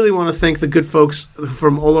 And I really want to thank the good folks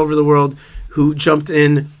from all over the world who jumped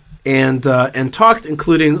in and talked,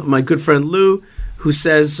 including my good friend Lou, who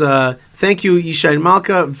says, thank you, Yishai and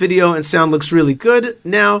Malka. Video and sound looks really good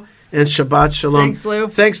now. And Shabbat Shalom. Thanks, Lou.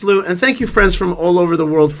 Thanks, Lou. And thank you, friends from all over the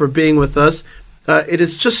world, for being with us. It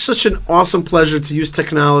is just such an awesome pleasure to use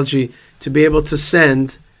technology to be able to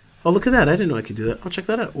send... Oh, look at that. I didn't know I could do that. Oh, check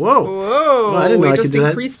that out. Whoa. Well, I didn't know I could do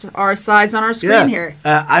that. We just increased our size on our screen here.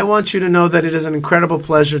 I want you to know that it is an incredible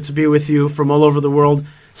pleasure to be with you from all over the world.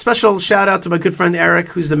 Special shout out to my good friend Eric,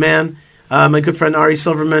 who's the man. My good friend Ari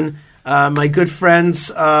Silverman. My good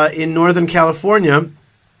friends in Northern California,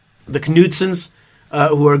 the Knudsens,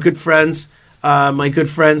 who are good friends. My good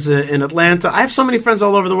friends in Atlanta. I have so many friends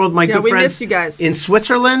all over the world. My good friends miss you guys. In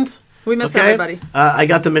Switzerland. We miss everybody. I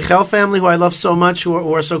got the Michel family, who I love so much,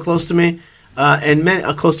 who are so close to me,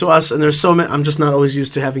 and close to us. And there's so many. I'm just not always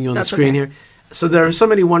used to having you on the screen here. So there are so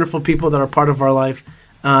many wonderful people that are part of our life,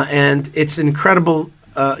 and it's an incredible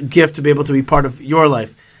gift to be able to be part of your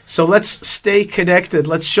life. So let's stay connected.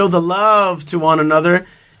 Let's show the love to one another.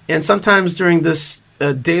 And sometimes during this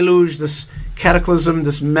deluge, this cataclysm,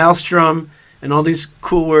 this maelstrom, and all these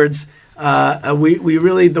cool words, we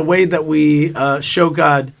really, the way that we show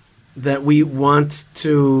God that we want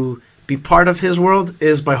to be part of His world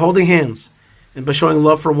is by holding hands and by showing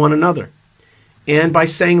love for one another and by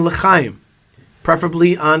saying l'chaim,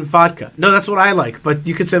 preferably on vodka. No, that's what I like, but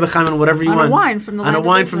you could say l'chaim on whatever you want. On a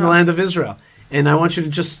wine from the land of Israel. And I want you to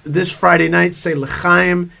just, this Friday night, say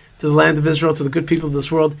l'chaim to the land of Israel, to the good people of this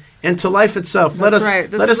world, and to life itself. That's right.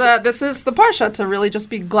 This is the Parsha, to really just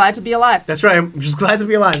be glad to be alive. That's right. I'm just glad to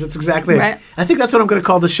be alive. That's exactly right. it. I think that's what I'm going to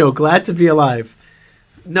call the show, Glad to be Alive.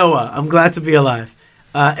 Noah, I'm glad to be alive.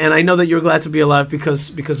 And I know that you're glad to be alive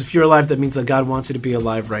because if you're alive, that means that God wants you to be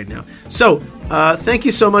alive right now. So, thank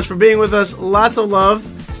you so much for being with us. Lots of love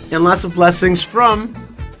and lots of blessings from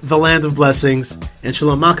the land of blessings. And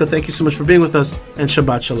Shalom Malka, thank you so much for being with us. And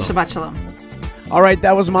Shabbat Shalom. Shabbat Shalom. All right,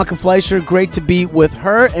 that was Malka Fleischer. Great to be with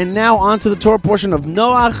her. And now on to the Torah portion of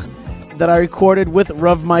Noach that I recorded with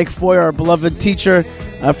Rav Mike Foy, our beloved teacher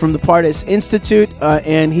from the Pardes Institute.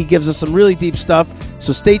 And he gives us some really deep stuff.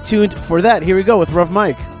 So stay tuned for that. Here we go with Rav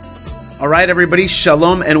Mike. All right, everybody,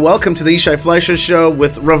 shalom and welcome to the Yishai Fleisher Show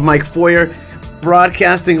with Rav Mike Feuer,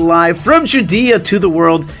 broadcasting live from Judea to the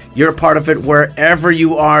world. You're a part of it wherever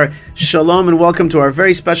you are. Shalom and welcome to our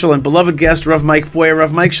very special and beloved guest, Rav Mike Feuer.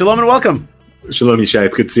 Rav Mike, shalom and welcome. Shalom, Yishai.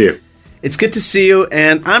 It's good to see you. It's good to see you,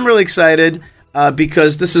 and I'm really excited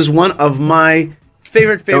because this is one of my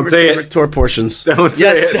favorite Torah portions. Don't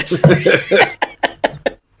say it.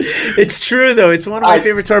 It's true, though. It's one of my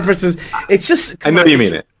favorite Torah portions. It's just... I know you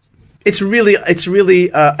mean it. It's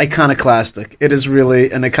really iconoclastic. It is really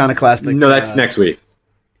an iconoclastic... No, that's next week.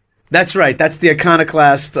 That's right. That's the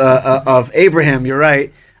iconoclast of Abraham. You're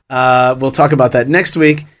right. We'll talk about that next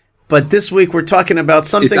week. But this week we're talking about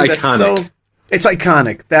something that's so... It's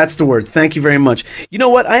iconic. That's the word. Thank you very much. You know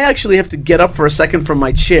what? I actually have to get up for a second from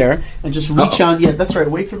my chair and just reach on. Yeah, that's right.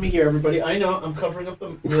 Wait for me here, everybody. I know. I'm covering up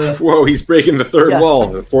the... Whoa, he's breaking the third wall,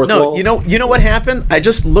 the fourth wall. You know what happened? I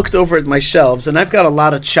just looked over at my shelves, and I've got a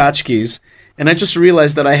lot of tchotchkes, and I just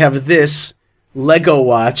realized that I have this Lego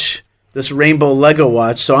watch, this rainbow Lego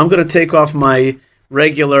watch. So I'm going to take off my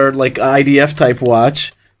regular, like, IDF type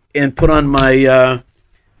watch and put on my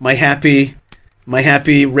my happy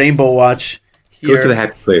rainbow watch. Here. Go to the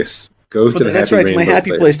happy place. That's right. It's my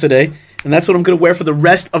happy place today, and that's what I'm going to wear for the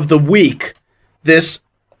rest of the week. This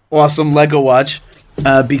awesome Lego watch,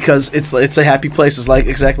 because it's a happy place. It's like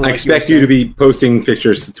exactly. I expect you to be posting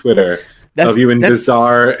pictures to Twitter of you in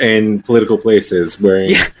bizarre and political places wearing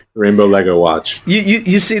the rainbow Lego watch.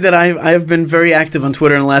 You see that I have been very active on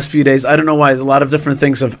Twitter in the last few days. I don't know why. A lot of different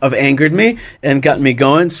things have angered me and gotten me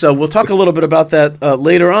going. So we'll talk a little bit about that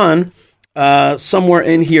later on. Somewhere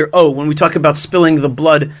in here. When we talk about spilling the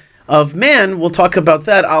blood of man, we'll talk about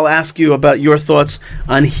that. I'll ask you about your thoughts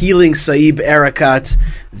on healing Saib Erekat,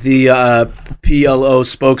 the PLO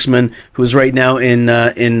spokesman, who's right now in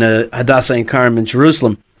Hadassah Ein Kerem in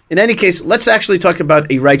Jerusalem. In any case, let's actually talk about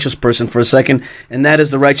a righteous person for a second, and that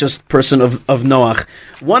is the righteous person of Noach.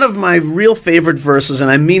 One of my real favorite verses, and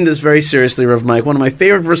I mean this very seriously, Rav Mike, one of my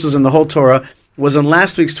favorite verses in the whole Torah was in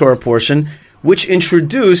last week's Torah portion, which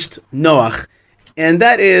introduced Noach. And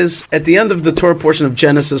that is at the end of the Torah portion of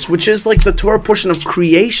Genesis, which is like the Torah portion of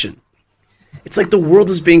creation. It's like the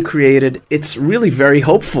world is being created. It's really very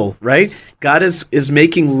hopeful, right? God is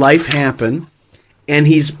making life happen, and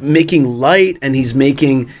he's making light, and he's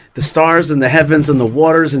making the stars and the heavens and the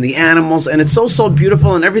waters and the animals, and it's so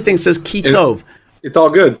beautiful, and everything says Ki Tov. It's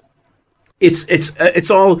all good.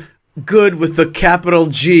 It's all good with the capital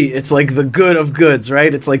G. It's like the good of goods,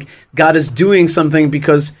 right? It's like God is doing something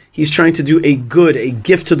because he's trying to do a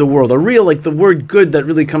gift to the world. A real, like the word good that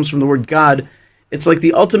really comes from the word God. It's like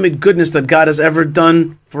the ultimate goodness that God has ever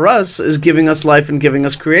done for us is giving us life and giving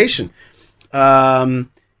us creation. But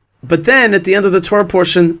then at the end of the Torah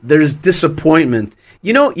portion, there's disappointment.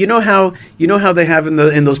 You know how they have in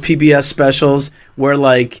those PBS specials where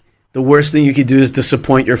like the worst thing you could do is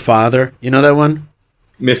disappoint your father. You know that one?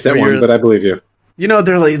 Missed that one, but I believe you. You know,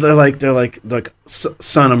 they're like,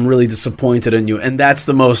 son, I'm really disappointed in you, and that's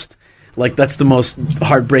the most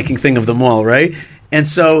heartbreaking thing of them all, right? And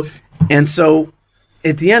so,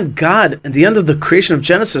 at the end, God, at the end of the creation of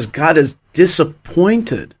Genesis, God is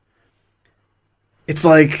disappointed. It's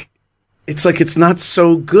like it's not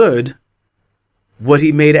so good what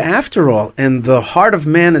he made after all, and the heart of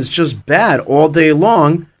man is just bad all day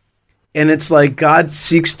long. And it's like God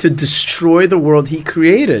seeks to destroy the world he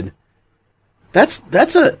created.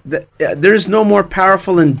 There's no more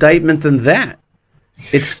powerful indictment than that.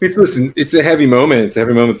 Listen, it's a heavy moment. It's a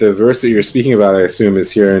heavy moment. The verse that you're speaking about, I assume,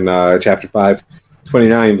 is here in chapter 5,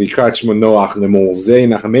 29. Or are you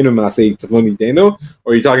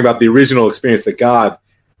talking about the original experience that God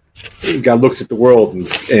looks at the world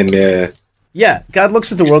and God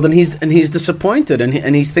looks at the world and he's disappointed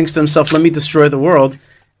and he thinks to himself, let me destroy the world.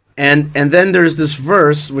 And then there's this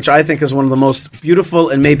verse, which I think is one of the most beautiful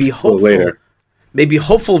and maybe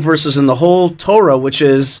hopeful verses in the whole Torah, which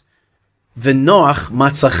is V'Noach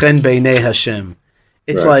matzachen beinei Hashem.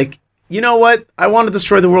 It's like, you know what? I want to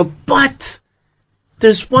destroy the world, but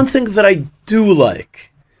there's one thing that I do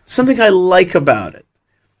like, something I like about it.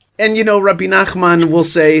 And, you know, Rabbi Nachman will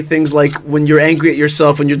say things like, when you're angry at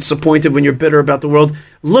yourself, when you're disappointed, when you're bitter about the world,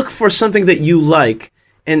 look for something that you like.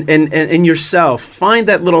 And in yourself, find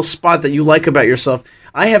that little spot that you like about yourself.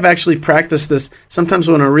 I have actually practiced this sometimes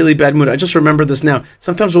when I'm in a really bad mood. I just remember this now.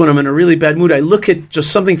 Sometimes when I'm in a really bad mood, I look at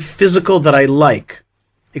just something physical that I like.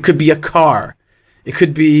 It could be a car. It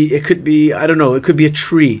could be, I don't know, it could be a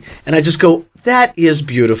tree. And I just go, that is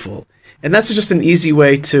beautiful. And that's just an easy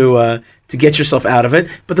way to get yourself out of it.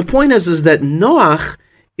 But the point is that Noach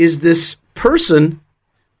is this person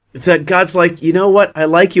that God's like, you know what, I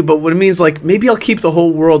like you, but what it means, like, maybe I'll keep the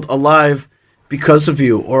whole world alive because of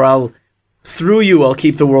you, or through you, I'll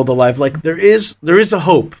keep the world alive. Like, there is a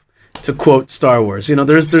hope, to quote Star Wars.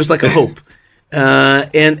 There's like a hope,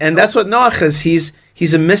 and that's what Noach is.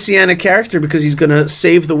 He's a messianic character because he's going to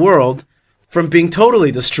save the world from being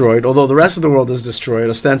totally destroyed, although the rest of the world is destroyed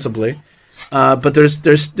ostensibly. But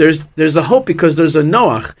there's a hope because there's a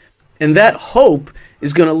Noach, and that hope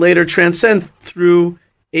is going to later transcend through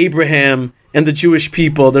Abraham and the Jewish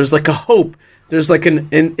people. There's like a hope. There's like in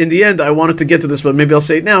the end, I wanted to get to this, but maybe I'll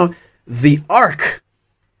say it now. The ark,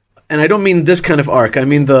 and I don't mean this kind of ark. I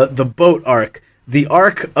mean the boat ark. The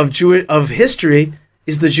ark of history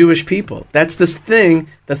is the Jewish people. That's this thing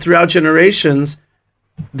that throughout generations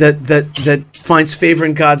that finds favor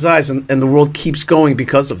in God's eyes, and the world keeps going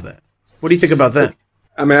because of that. What do you think about that?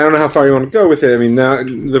 I mean, I don't know how far you want to go with it. I mean, now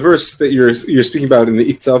the verse that you're speaking about in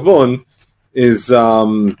the Itzavon is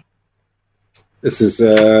this is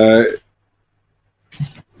it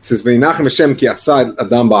says V'yinachem Hashem ki asad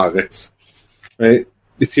adam ba'aretz, right?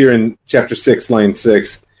 It's here in chapter 6, line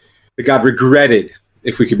 6, that God regretted,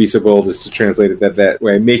 if we could be so bold as to translate it that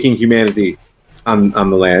way, making humanity on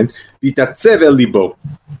the land. V'yitatzev el libo,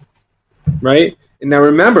 right? And now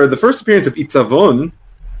remember, the first appearance of Itzavon,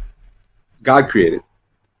 God created.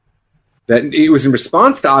 That it was in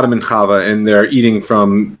response to Adam and Chava and their eating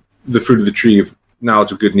from the fruit of the tree of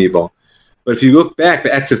knowledge of good and evil. But if you look back, the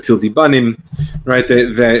Etzav Tildi Banim, right,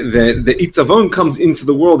 the Itzavon comes into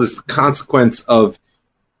the world as the consequence of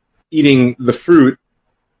eating the fruit,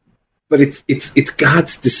 but it's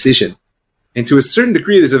God's decision. And to a certain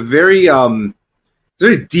degree, there's a very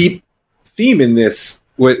deep theme in this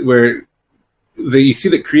where you see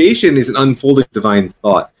that creation is an unfolding divine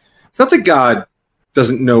thought. It's not that God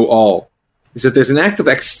doesn't know all. It's that there's an act of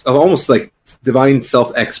almost like divine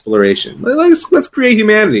self-exploration. Let's create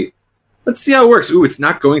humanity. Let's see how it works. Ooh, it's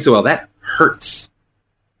not going so well. That hurts.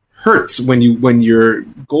 Hurts when your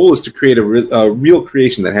goal is to create a real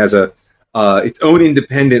creation that has its own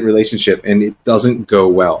independent relationship, and it doesn't go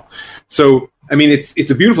well. So, I mean,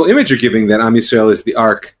 it's a beautiful image you're giving that Am Yisrael is the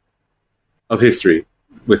ark of history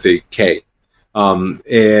with a K. But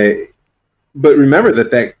remember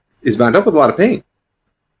that is bound up with a lot of pain.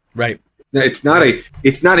 Right. Now, it's not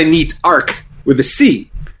a neat arc with a C,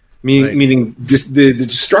 meaning just the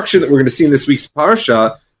destruction that we're going to see in this week's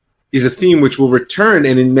parsha is a theme which will return,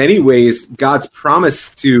 and in many ways, God's promise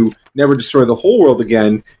to never destroy the whole world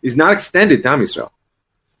again is not extended to Am Yisrael.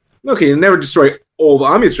 Okay, he'll never destroy all of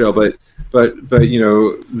Am Yisrael, but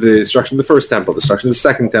the destruction of the first temple, the destruction of the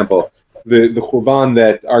second temple, the Churban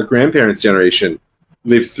that our grandparents' generation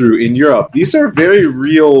lived through in Europe. These are very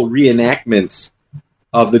real reenactments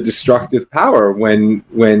of the destructive power when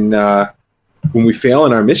we fail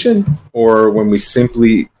in our mission or when we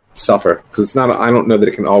simply suffer. Because it's not. I don't know that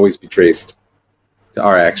it can always be traced to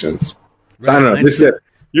our actions. Right. So I don't know.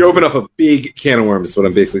 You open up a big can of worms. Is what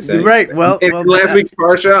I'm basically saying. Right. Well, last week's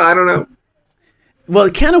parsha, I don't know. Well,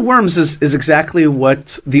 a can of worms is exactly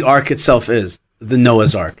what the ark itself is. The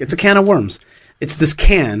Noah's Ark. It's a can of worms. It's this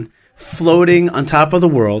can floating on top of the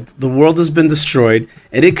world. The world has been destroyed,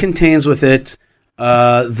 and it contains with it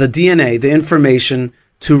the DNA, the information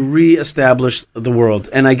to reestablish the world.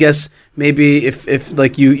 And I guess maybe if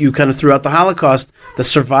like you kind of threw out the Holocaust, the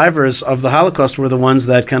survivors of the Holocaust were the ones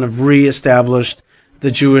that kind of reestablished the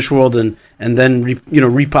Jewish world and then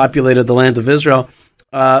repopulated the land of Israel.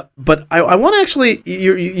 But I want to actually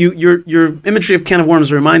your imagery of can of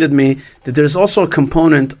worms reminded me that there's also a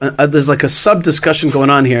component. There's like a sub discussion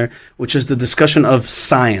going on here, which is the discussion of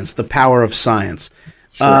science, the power of science.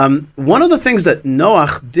 Sure. One of the things that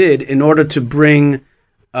Noach did in order to bring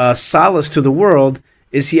solace to the world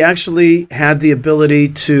is he actually had the ability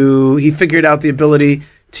he figured out the ability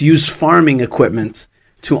to use farming equipment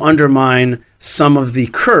to undermine some of the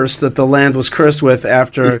curse that the land was cursed with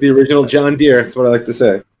after. He's the original John Deere. That's what I like to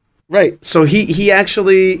say. Right. So he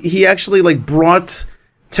actually like brought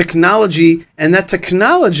technology, and that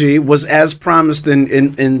technology was, as promised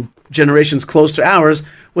in generations close to ours,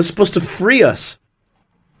 was supposed to free us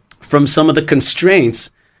from some of the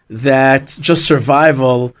constraints that just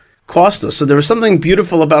survival cost us. So there was something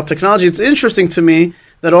beautiful about technology. It's interesting to me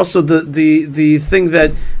that also the thing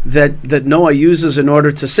that Noah uses in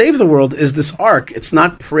order to save the world is this ark. It's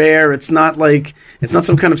not prayer. It's not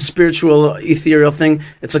some kind of spiritual, ethereal thing.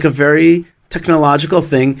 It's like a very technological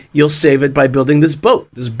thing. You'll save it by building this boat.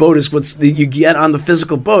 This boat is you get on the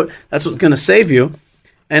physical boat. That's what's going to save you.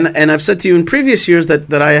 And I've said to you in previous years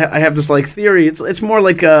that I have this like theory. It's more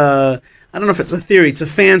like I don't know if it's a theory. It's a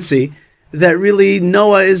fancy that really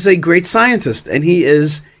Noah is a great scientist, and he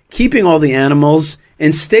is keeping all the animals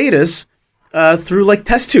in status through like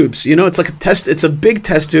test tubes. It's like it's a big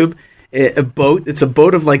test tube, a boat. It's a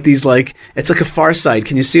boat of like these, like, it's like a Far Side.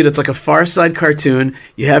 Can you see it? It's like a Far Side cartoon.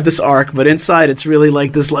 You have this ark, but inside it's really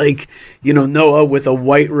like this, like, Noah with a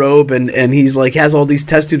white robe, and he's like has all these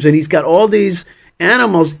test tubes, and he's got all these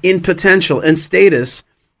animals in potential and status.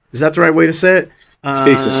 Is that the right way to say it?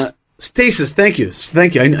 Stasis. Stasis. Thank you.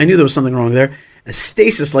 I knew there was something wrong there. A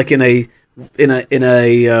stasis, like in a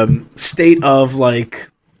state of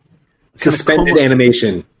like suspended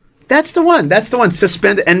animation. That's the one.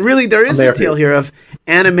 Suspended. And really, there is a tale here of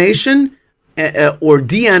animation or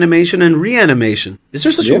de-animation and reanimation. Is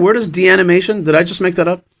there such a word as de-animation? Did I just make that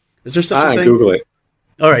up? Is there such a thing? Google it.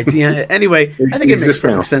 All right. Anyway, I think it makes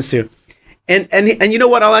perfect sense to you. And you know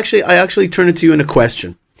what? I actually turn it to you in a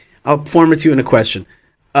question. I'll form it to you in a question.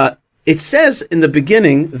 It says in the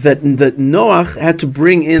beginning that Noah had to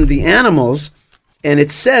bring in the animals, and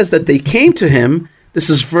it says that they came to him. This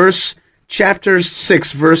is chapter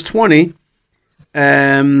 6, verse 20.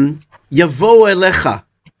 Yavo elecha.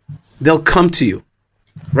 They'll come to you.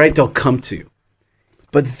 Right? They'll come to you.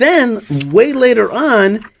 But then, way later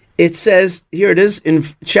on, it says, here it is, in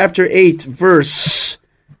chapter 8, verse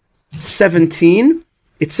 17,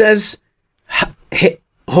 it says,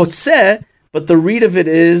 Hotzeh, but the read of it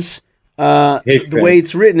is, the way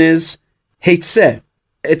it's written is, Heitzeh.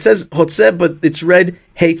 It says Hotzeh, but it's read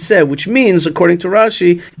Heitzeh, which means, according to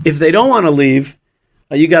Rashi, if they don't want to leave,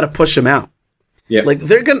 you got to push them out. Yeah. Like,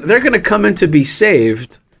 they're gonna come in to be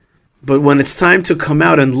saved, but when it's time to come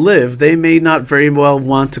out and live, they may not very well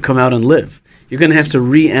want to come out and live. You're going to have to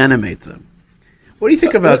reanimate them. What do you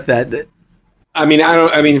think about that? I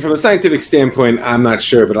mean, from a scientific standpoint, I'm not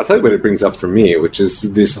sure, but I'll tell you what it brings up for me, which is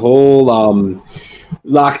this whole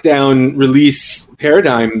lockdown release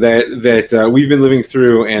paradigm that we've been living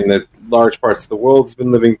through, and that large parts of the world has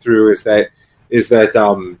been living through. Is that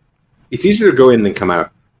it's easier to go in than come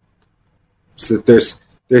out. So there's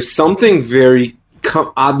something very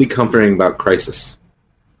oddly comforting about crisis.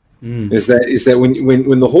 Is that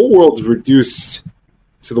when the whole world's reduced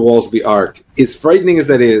to the walls of the ark, as frightening as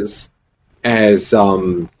that is, as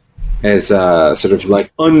sort of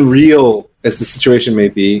like unreal as the situation may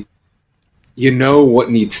be, you know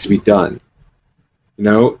what needs to be done.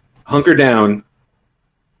 Hunker down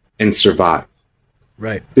and survive.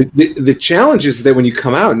 Right. The challenge is that when you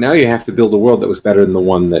come out, now you have to build a world that was better than the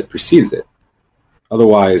one that preceded it.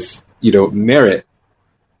 Otherwise, you don't merit.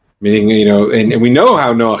 Meaning, and we know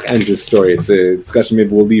how Noah ends his story. It's a discussion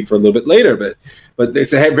maybe we'll leave for a little bit later, but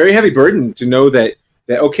it's a very heavy burden to know that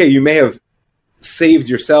okay, you may have saved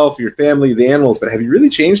yourself, your family, the animals, but have you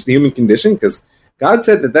really changed the human condition? Because God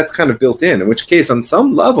said that that's kind of built in which case, on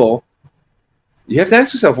some level, you have to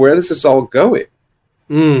ask yourself, where this is all going?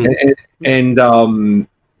 And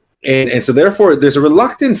so therefore, there's a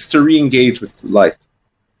reluctance to re-engage with life,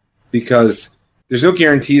 because there's no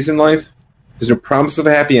guarantees in life. There's no promise of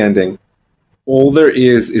a happy ending. All there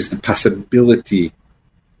is the possibility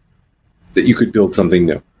that you could build something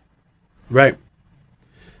new. Right.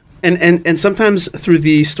 And sometimes through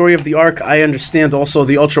the story of the Ark, I understand also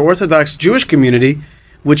the ultra-Orthodox Jewish community,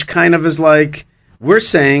 which kind of is like, we're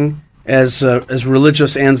saying, as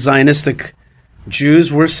religious and Zionistic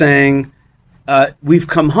Jews, we're saying, we've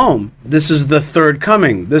come home. This is the third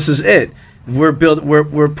coming. This is it. We're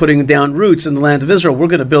putting down roots in the land of Israel. We're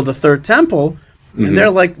going to build a third temple. Mm-hmm. And they're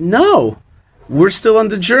like, no, we're still on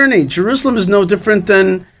the journey. Jerusalem is no different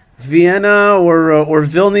than Vienna or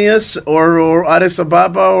Vilnius or Addis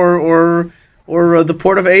Ababa or the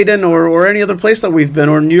Port of Aden or any other place that we've been,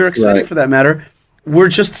 or New York City for that matter. We're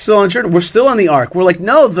just still on journey. We're still on the Ark. We're like,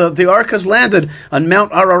 no, the Ark has landed on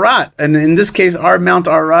Mount Ararat. And in this case, our Mount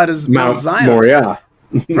Ararat is Mount Zion. Moriah.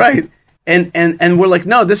 Right. And we're like,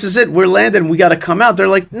 no, this is it. We're landed. We got to come out. They're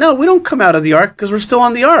like, no, we don't come out of the Ark because we're still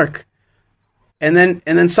on the Ark. And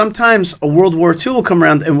then sometimes a World War II will come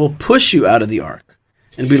around and will push you out of the Ark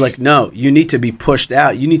and be like, no, you need to be pushed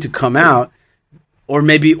out. You need to come out. Or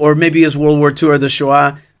maybe as World War II or the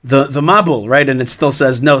Shoah, the Mabul, right? And it still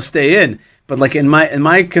says, no, stay in. But like in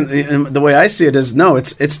the way I see it is, no,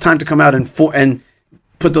 it's time to come out and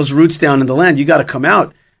put those roots down in the land. You got to come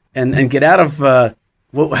out and get out of.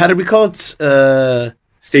 How did we call it?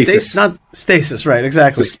 Stasis. Not stasis, right,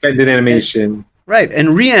 exactly. Suspended animation. Right, and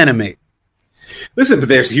reanimate. Listen, but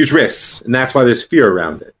there's huge risks, and that's why there's fear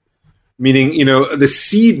around it. Meaning, the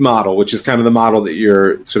seed model, which is kind of the model that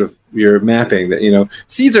you're mapping, that,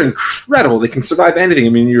 seeds are incredible. They can survive anything. I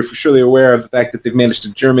mean, you're surely aware of the fact that they've managed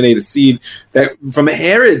to germinate a seed that from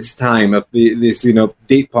Herod's time of this,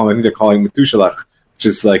 date palm, I think they're calling Methuselah, which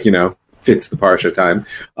is like, fits the Parsha time.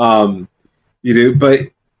 But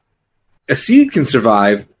a seed can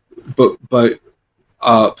survive, but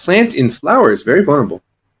a plant in flower is very vulnerable.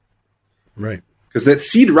 Right. Because that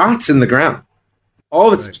seed rots in the ground.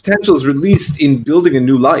 All of its potential is released in building a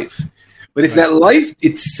new life. But if that life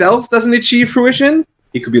itself doesn't achieve fruition,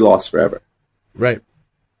 it could be lost forever. Right.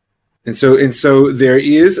 And so there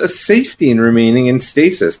is a safety in remaining in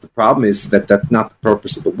stasis. The problem is that that's not the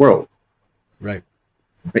purpose of the world. Right.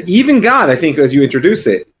 But even God, I think, as you introduce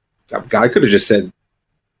it, God could have just said,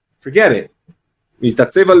 forget it.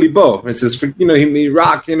 Mitatzeva libo. It says, he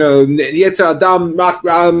rock, Yetzer Adam, rock,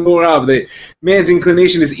 the man's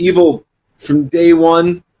inclination is evil from day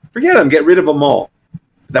one. Forget him. Get rid of them all.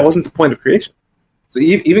 That wasn't the point of creation. So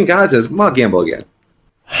even God says, "Come on, gamble again."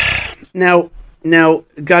 Now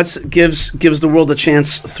God gives the world a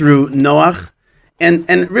chance through Noach, and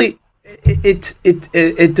really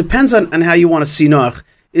it depends on how you want to see Noach.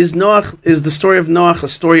 Is the story of Noach a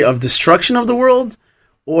story of destruction of the world,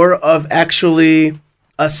 or of actually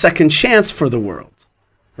a second chance for the world?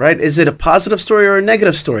 Right? Is it a positive story or a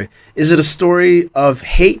negative story? Is it a story of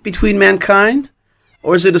hate between mankind,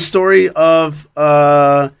 or is it a story of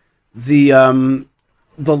the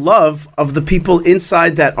love of the people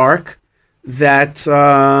inside that ark that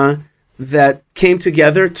came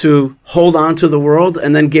together to hold on to the world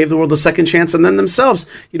and then gave the world a second chance, and then themselves,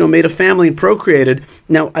 made a family and procreated?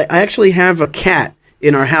 Now, I actually have a cat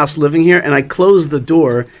in our house living here, and I closed the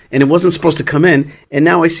door, and it wasn't supposed to come in, and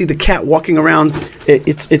now I see the cat walking around.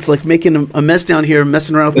 It's like making a mess down here,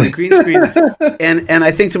 messing around with my green screen, and I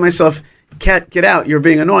think to myself, cat, get out, you're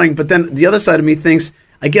being annoying. But then the other side of me thinks,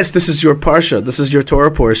 I guess this is your parsha, this is your Torah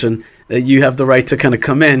portion, that you have the right to kind of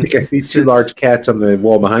come in. I see two large cats on the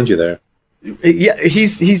wall behind you there. Yeah,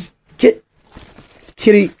 he's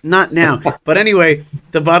kitty, not now. But anyway,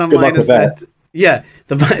 the bottom line is that. Yeah,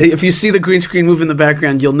 if you see the green screen move in the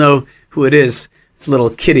background, you'll know who it is. It's a little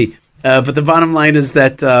kitty. But the bottom line is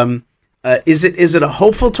that is it a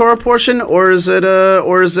hopeful Torah portion, or is it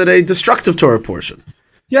a destructive Torah portion?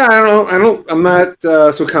 Yeah, I don't know. I'm not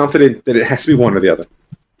so confident that it has to be one or the other.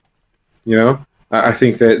 I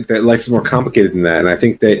think that life's more complicated than that, and I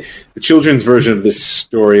think that the children's version of this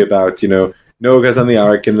story about Noah goes on the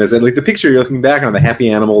ark, and there's like the picture you're looking back on, the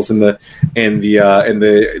happy animals and the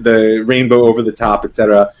rainbow over the top,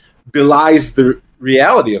 etc., belies the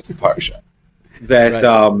reality of the parsha. That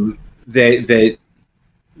that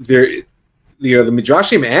the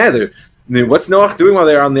midrashim add, what's Noah doing while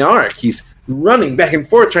they're on the ark? He's running back and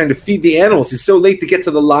forth trying to feed the animals. He's so late to get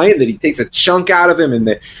to the lion that he takes a chunk out of him, and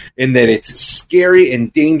that it's scary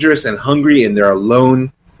and dangerous and hungry, and they're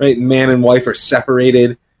alone. Right, man and wife are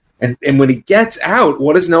separated. And when he gets out,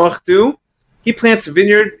 what does Noach do? He plants a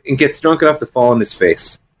vineyard and gets drunk enough to fall on his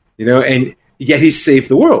face. And yet he saved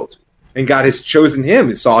the world. And God has chosen him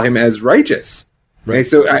and saw him as righteous. Right?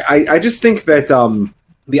 So I just think that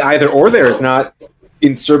the either or there is not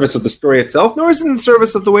in service of the story itself, nor is it in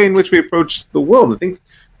service of the way in which we approach the world. I think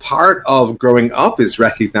part of growing up is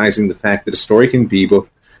recognizing the fact that a story can be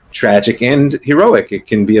both tragic and heroic. It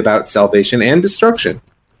can be about salvation and destruction.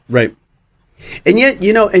 Right. And yet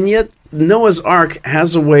Noah's Ark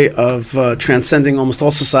has a way of transcending almost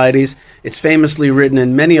all societies. It's famously written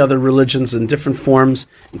in many other religions in different forms,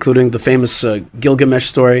 including the famous Gilgamesh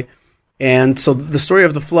story. And so the story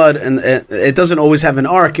of the flood, and it doesn't always have an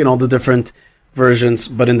ark in all the different versions,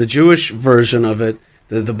 but in the Jewish version of it,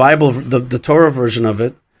 the Bible, the Torah version of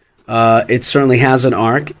it, it certainly has an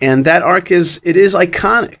ark, and that ark is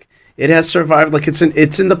iconic. It has survived, like it's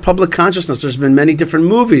in the public consciousness. There's been many different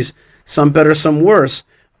movies, some better, some worse,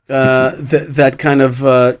 that kind of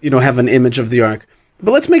have an image of the ark.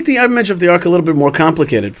 But let's make the image of the ark a little bit more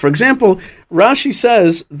complicated. For example, Rashi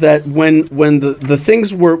says that when the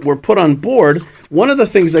things were put on board, one of the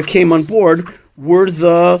things that came on board were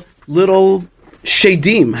the little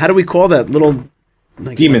shadim. How do we call that? Little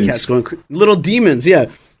demons. Little demons, yeah.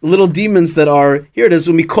 Little demons that are, here it is,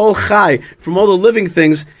 umikol chai, from all the living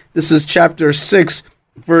things. This is chapter 6,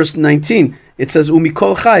 verse 19. It says,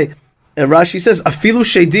 umikol chai. Rashi says, afilu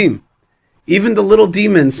shadim. Even the little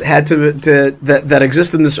demons had to that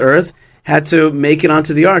exist in this earth had to make it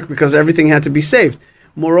onto the ark because everything had to be saved.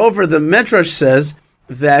 Moreover, the Medrash says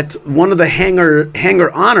that one of the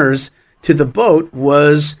hanger honors to the boat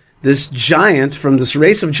was this giant from this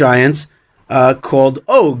race of giants called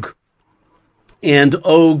Og. And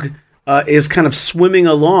Og is kind of swimming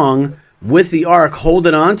along with the ark,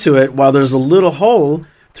 holding onto it while there's a little hole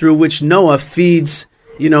through which Noah feeds,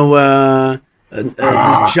 this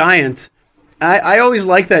giant. I always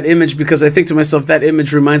like that image because I think to myself, that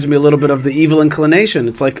image reminds me a little bit of the evil inclination.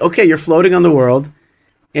 It's like, okay, you're floating on the world,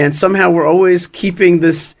 and somehow we're always keeping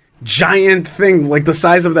this giant thing, like the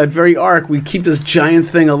size of that very ark. We keep this giant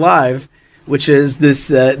thing alive, which is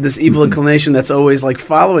this evil inclination that's always like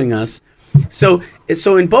following us. So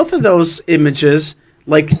in both of those images,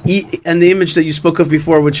 and the image that you spoke of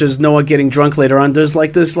before, which is Noah getting drunk later on, there's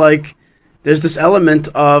this element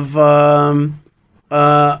of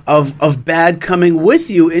bad coming with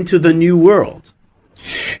you into the new world.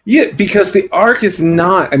 Yeah, because the ark is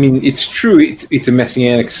not. I mean, it's true. It's a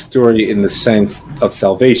messianic story in the sense of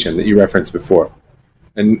salvation that you referenced before,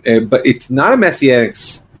 but it's not a messianic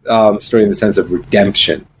story in the sense of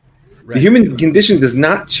redemption. Right. The human condition does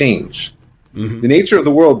not change. Mm-hmm. The nature of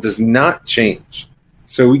the world does not change.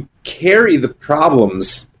 So we carry the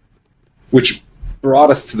problems which brought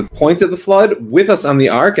us to the point of the flood with us on the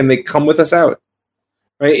ark, and they come with us out.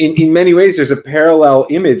 Right? In many ways, there's a parallel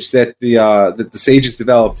image that the sages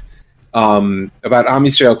developed about Am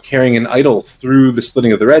Yisrael carrying an idol through the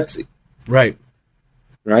splitting of the Red Sea. Right.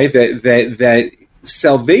 Right. That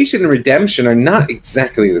salvation and redemption are not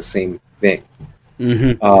exactly the same thing.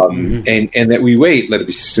 Mm-hmm. And that we wait. Let it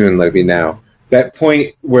be soon. Let it be now. That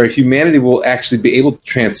point where humanity will actually be able to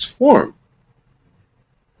transform.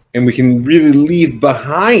 And we can really leave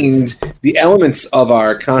behind the elements of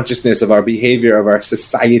our consciousness, of our behavior, of our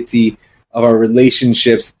society, of our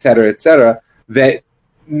relationships, et cetera, that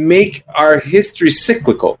make our history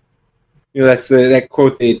cyclical. You know, that's that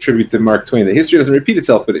quote they attribute to Mark Twain: that history doesn't repeat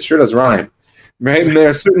itself, but it sure does rhyme. Right? And there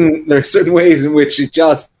are certain ways in which it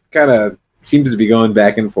just kind of seems to be going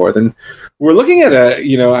back and forth. And we're looking at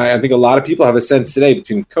I think a lot of people have a sense today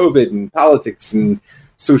between COVID and politics and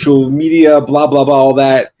social media, blah, blah, blah, all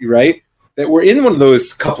that, right? That we're in one of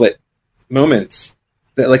those couplet moments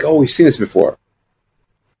that like, oh, we've seen this before.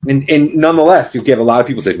 And nonetheless, you get a lot of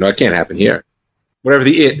people say, no, it can't happen here. Whatever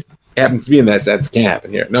the it happens to be in that sense can't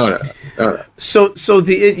happen here. No. So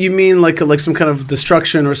the it, you mean like some kind of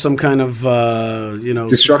destruction or some kind of,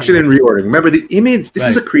 destruction and reordering. Remember the image, this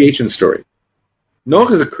is a creation story.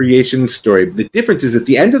 Noach is a creation story. The difference is at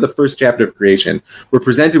the end of the first chapter of creation, we're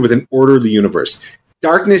presented with an orderly universe.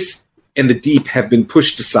 Darkness and the deep have been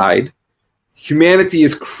pushed aside. Humanity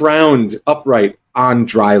is crowned upright on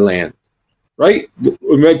dry land. Right?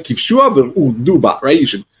 Right? You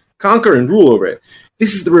should conquer and rule over it.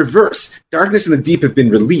 This is the reverse. Darkness and the deep have been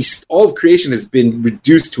released. All of creation has been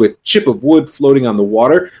reduced to a chip of wood floating on the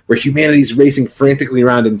water, where humanity is racing frantically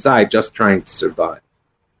around inside, just trying to survive.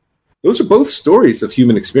 Those are both stories of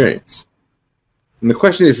human experience. And the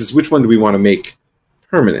question is which one do we want to make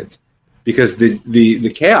permanent? Because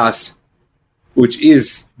the chaos, which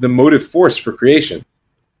is the motive force for creation,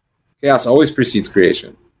 chaos always precedes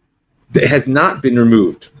creation, it has not been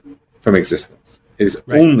removed from existence. It has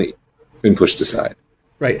only been pushed aside.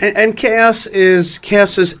 Right. And chaos is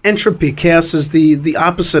entropy. Chaos is the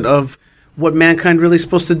opposite of what mankind really is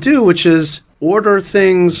supposed to do, which is order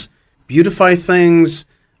things, beautify things,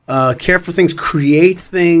 care for things, create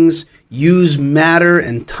things, use matter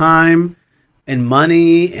and time and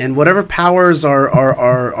money and whatever powers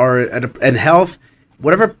and health,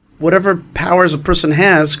 whatever powers a person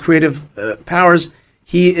has, creative powers,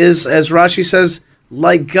 he is, as Rashi says,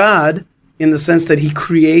 like God in the sense that he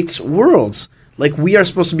creates worlds. Like we are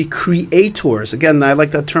supposed to be creators. Again, I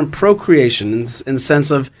like that term procreation in the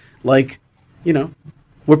sense of like, it's a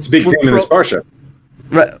big theme in this parsha.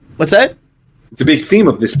 Right. What's that? It's a big theme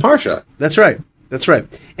of this parsha. That's right.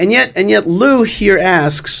 And yet Lou here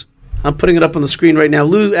asks, I'm putting it up on the screen right now.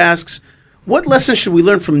 Lou asks, what lesson should we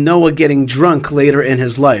learn from Noah getting drunk later in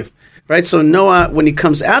his life? Right? So Noah, when he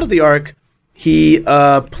comes out of the ark, he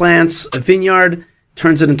plants a vineyard,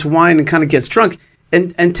 turns it into wine, and kind of gets drunk.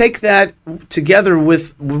 And take that together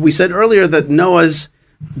with what we said earlier, that Noah's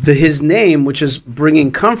his name, which is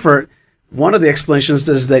bringing comfort. One of the explanations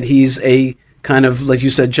is that he's a kind of, like you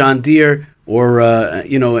said, John Deere, or a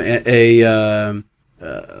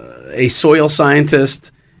soil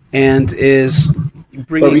scientist, and is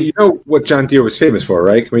bringing. But you know what John Deere was famous for,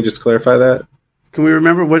 right? Can we just clarify that? Can we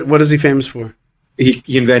remember what is he famous for? He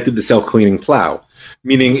invented the self-cleaning plow,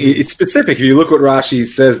 meaning it's specific. If you look what Rashi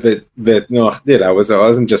says that Noach did, I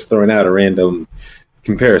wasn't just throwing out a random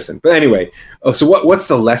comparison. But anyway, so what's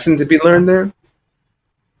the lesson to be learned there?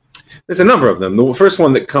 There's a number of them. The first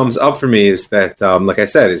one that comes up for me is that, like I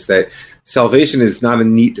said, is that salvation is not a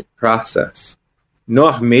neat process.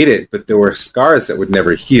 Noach made it, but there were scars that would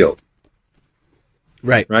never heal.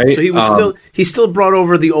 Right. So he still brought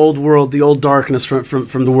over the old world, the old darkness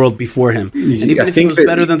from the world before him. And even if he was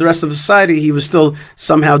better than the rest of society, he was still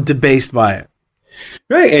somehow debased by it.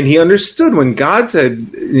 Right, and he understood when God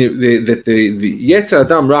said that the Yetzer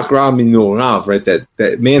Adam rak ra min norav, right,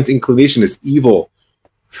 that man's inclination is evil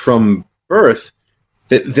from birth,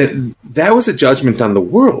 that was a judgment on the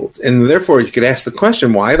world, and therefore you could ask the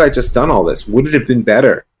question: why have I just done all this? Would it have been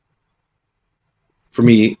better for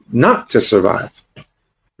me not to survive?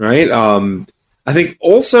 Right? I think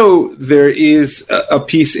also there is a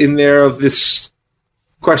piece in there of this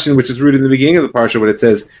question, which is rooted in the beginning of the parsha, when it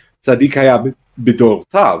says "Tzadik haya b'dor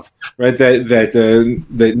tav," right?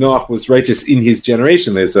 That Noach was righteous in his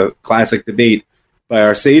generation. There's a classic debate by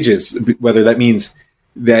our sages whether that means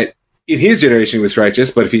that in his generation he was righteous,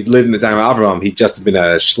 but if he'd lived in the time of Abraham, he'd just have been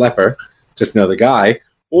a schlepper, just another guy.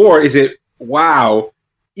 Or is it, wow,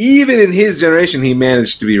 even in his generation he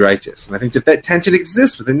managed to be righteous? And I think that tension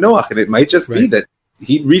exists within Noach, and it might just be that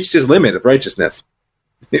he reached his limit of righteousness.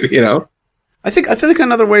 You know? I think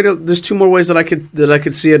another way there's two more ways that I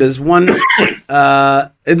could see it is one,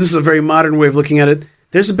 this is a very modern way of looking at it.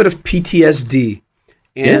 There's a bit of PTSD.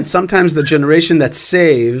 And sometimes the generation that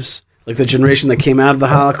saves, like the generation that came out of the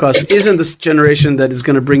Holocaust, isn't this generation that is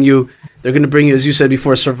going to bring you, they're going to bring you, as you said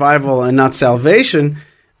before, survival and not salvation,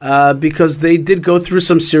 because they did go through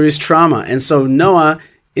some serious trauma. And so Noah,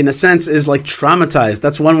 in a sense, is like traumatized.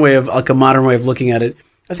 That's one way of, like a modern way of looking at it.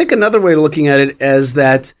 I think another way of looking at it is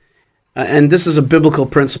that, and this is a biblical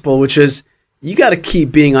principle, which is you got to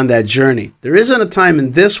keep being on that journey. There isn't a time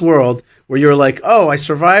in this world where you're like, oh, I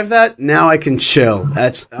survived that, now I can chill.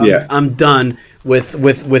 I'm done with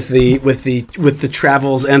the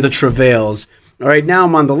travels and the travails. All right, now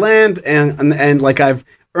I'm on the land, and like I've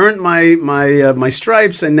earned my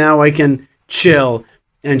stripes, and now I can chill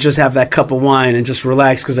and just have that cup of wine and just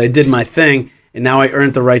relax because I did my thing, and now I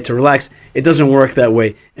earned the right to relax. It doesn't work that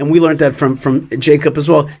way, and we learned that from Jacob as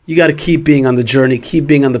well. You got to keep being on the journey, keep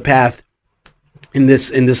being on the path in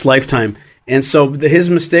this lifetime. And so his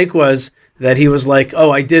mistake was that he was like, oh,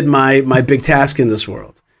 I did my big task in this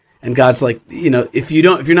world. And God's like, if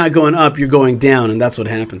you're not going up, you're going down, and that's what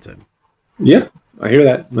happened to him. Yeah, I hear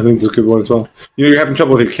that. I think it's a good one as well. You're having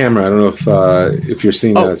trouble with your camera. I don't know if you're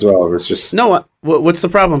seeing that as well, or it's just no. What's the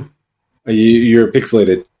problem? You're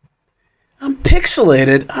pixelated. I'm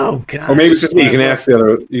pixelated. Oh God. Or maybe it's just me. You can ask the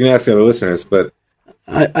other listeners, but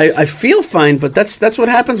I feel fine. But that's what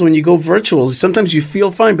happens when you go virtual. Sometimes you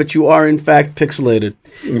feel fine, but you are in fact pixelated.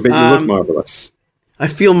 But you look marvelous. I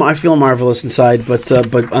feel marvelous inside, but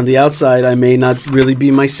on the outside, I may not really be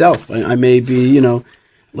myself. I may be,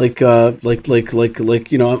 like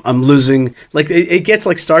I'm losing. Like it gets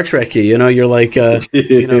like Star Trek-y. You're like,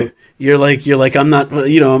 you're like I'm not.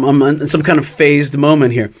 I'm in some kind of phased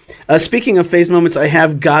moment here. Speaking of phased moments, I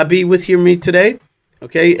have Gabi with me today.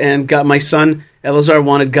 Okay, and got my son Elazar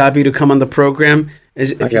wanted Gabi to come on the program.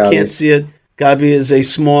 If you can't see it, Gabi is a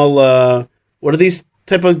small. What are these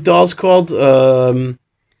type of dolls called? I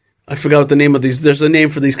forgot what the name of these. There's a name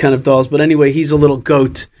for these kind of dolls, but anyway, he's a little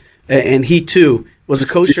goat, and he too was a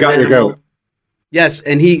kosher animal. Yes,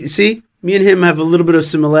 and me and him have a little bit of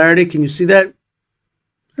similarity. Can you see that?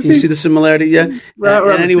 Can you see the similarity? Yeah.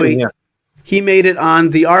 And anyway, he made it on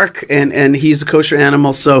the ark, and he's a kosher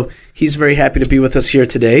animal, so he's very happy to be with us here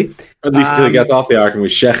today. At least until he gets off the ark and we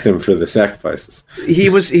shecht him for the sacrifices. He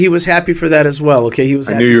was happy for that as well. Okay, he was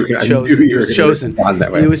happy. He was chosen.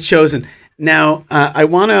 He was chosen. Now, I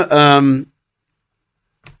want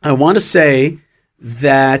to say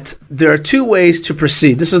that there are two ways to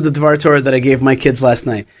proceed. This is the Dvar Torah that I gave my kids last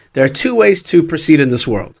night. There are two ways to proceed in this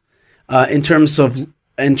world, in terms of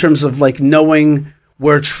like knowing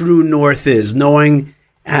where true north is, knowing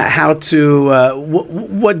how to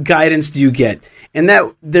what guidance do you get, and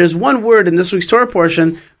that there's one word in this week's Torah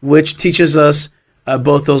portion which teaches us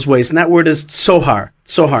both those ways, and that word is tzohar.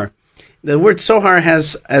 Tzohar. The word tzohar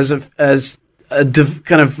has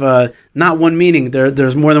kind of not one meaning.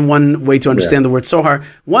 There's more than one way to understand the word tzohar.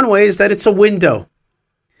 One way is that it's a window,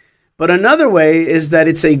 but another way is that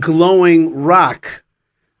it's a glowing rock,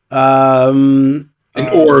 an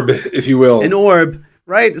orb, if you will, an orb.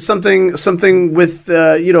 Right, something with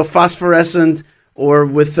phosphorescent or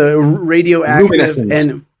with radioactive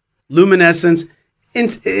and luminescence.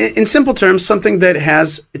 In simple terms, something that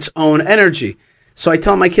has its own energy. So I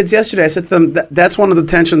tell my kids yesterday, I said to them, that's one of the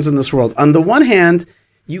tensions in this world. On the one hand,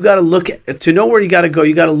 you got to look to know where you got to go.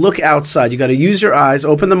 You got to look outside. You got to use your eyes,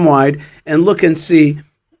 open them wide, and look and see,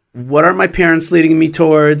 what are my parents leading me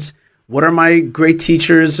towards? What are my great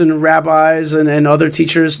teachers and rabbis and other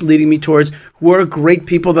teachers leading me towards? Who are great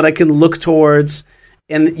people that I can look towards?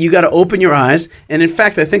 And you got to open your eyes. And in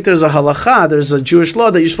fact, I think there's a halacha, there's a Jewish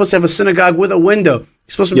law that you're supposed to have a synagogue with a window. You're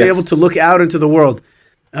supposed to be able to look out into the world.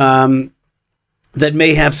 That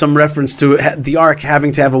may have some reference to the ark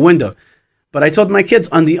having to have a window. But I told my kids,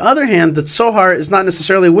 on the other hand, that tzohar is not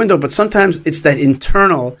necessarily a window, but sometimes it's that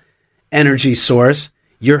internal energy source,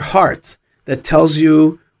 your heart, that tells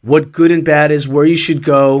you what good and bad is, where you should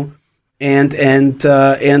go, and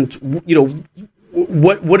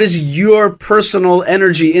what is your personal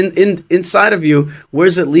energy inside of you? Where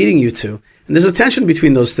is it leading you to? And there's a tension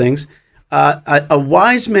between those things. A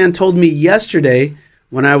wise man told me yesterday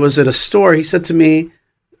when I was at a store. He said to me,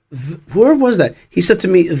 "Where was that?" He said to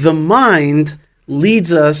me, "The mind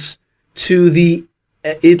leads us to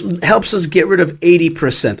it helps us get rid of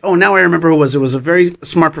 80%. Oh, now I remember who it was. It was a very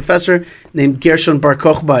smart professor named Gershon Bar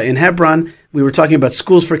Kochba in Hebron. We were talking about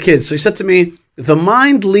schools for kids. So he said to me, the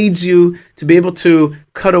mind leads you to be able to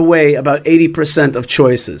cut away about 80% of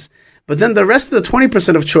choices. But then the rest of the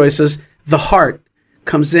 20% of choices, the heart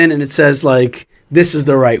comes in and it says, like, this is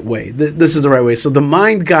the right way. This is the right way. So the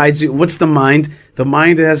mind guides you. What's the mind? The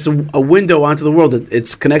mind has a window onto the world.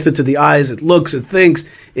 It's connected to the eyes. It looks, it thinks,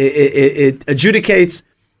 it adjudicates.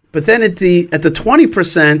 But then at the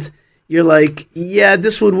 20%, you're like, yeah,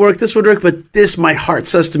 this would work, but this, my heart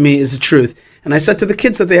says to me, is the truth. And I said to the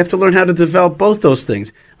kids that they have to learn how to develop both those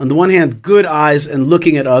things. On the one hand, good eyes and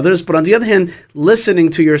looking at others, but on the other hand, listening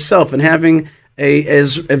to yourself and having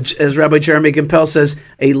as Rabbi Jeremy Gimpel says,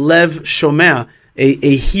 a lev shomea,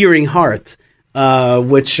 a hearing heart,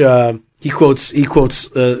 which he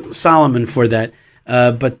quotes Solomon for that.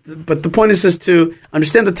 But the point is to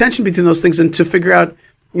understand the tension between those things and to figure out,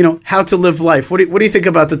 how to live life. What do you think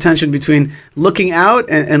about the tension between looking out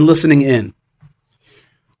and listening in?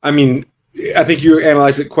 I mean, I think you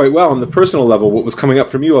analyzed it quite well on the personal level. What was coming up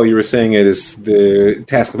from you while you were saying it is the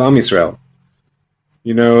task of Am Yisrael.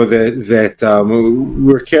 That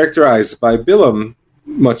we're characterized by Bilam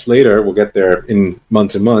much later. We'll get there in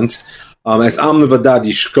months and months. As Am Levadad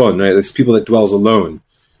Yishkon, right? It's people that dwells alone.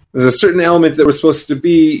 There's a certain element that we're supposed to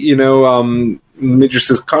be, Midrash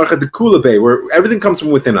says, Karcha de Kulabe, where everything comes from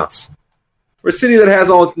within us. We're a city that has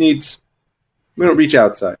all it needs. We don't reach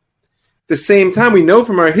outside. At the same time, we know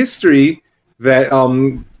from our history that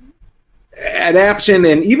adaptation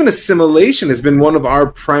and even assimilation has been one of our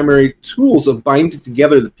primary tools of binding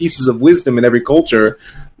together the pieces of wisdom in every culture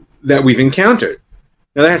that we've encountered.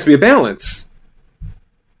 Now, there has to be a balance.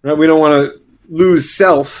 Right? We don't want to lose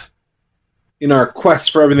self in our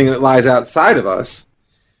quest for everything that lies outside of us.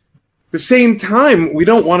 At the same time, we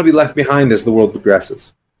don't want to be left behind as the world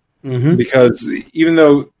progresses. Mm-hmm. Because even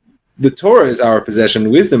though the Torah is our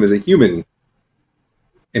possession, wisdom is a human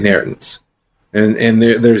inheritance. And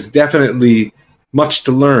there's definitely much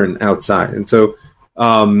to learn outside. And so,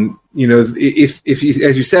 if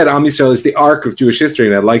as you said, Am Yisrael is the arc of Jewish history,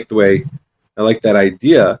 and I like that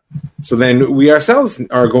idea. So then we ourselves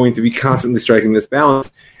are going to be constantly striking this balance.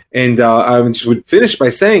 And I just would finish by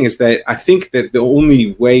saying is that I think that the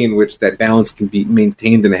only way in which that balance can be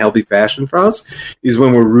maintained in a healthy fashion for us is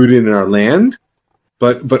when we're rooted in our land,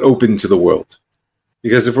 but open to the world.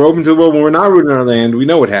 Because if we're open to the world when we're not rooted in our land, we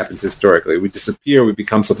know what happens historically. We disappear, we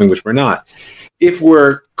become something which we're not. If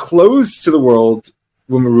we're closed to the world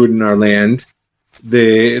when we're rooted in our land,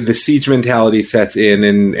 the siege mentality sets in,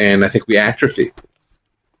 and I think we atrophy.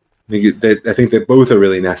 I think that both are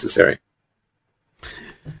really necessary.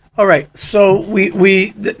 All right, so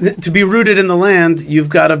we to be rooted in the land, you've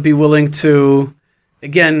got to be willing to,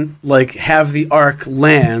 again, like have the ark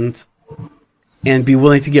land and be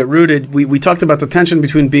willing to get rooted. We talked about the tension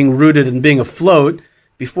between being rooted and being afloat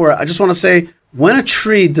before. I just want to say, when a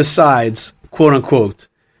tree decides, quote unquote,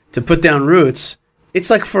 to put down roots, it's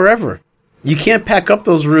like forever. You can't pack up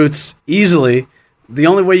those roots easily. The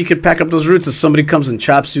only way you can pack up those roots is somebody comes and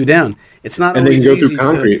chops you down. It's not and always then you go easy through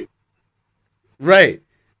concrete. Right.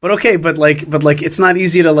 But okay, but it's not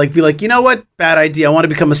easy to be like, you know what? Bad idea. I want to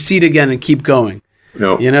become a seed again and keep going.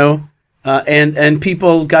 No. And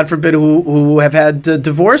people, God forbid, who have had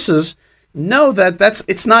divorces know that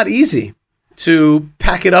it's not easy to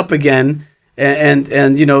pack it up again. And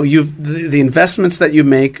the investments that you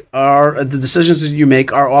make the decisions that you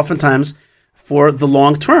make are oftentimes for the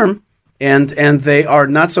long term, and they are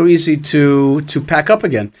not so easy to pack up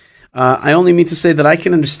again. I only mean to say that I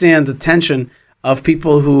can understand the tension of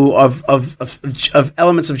people who of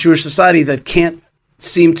elements of Jewish society that can't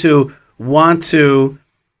seem to want to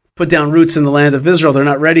put down roots in the land of Israel. They're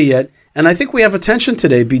not ready yet. And I think we have a tension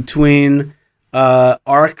today between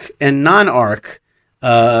Ark and non-Ark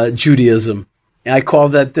Judaism. And I call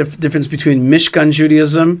that difference between Mishkan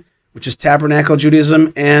Judaism, which is tabernacle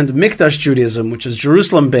Judaism, and Mikdash Judaism, which is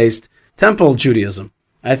Jerusalem-based temple Judaism.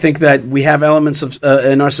 I think that we have elements of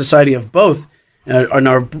in our society of both, in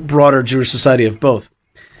our broader Jewish society of both.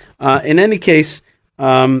 In any case,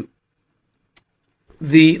 let's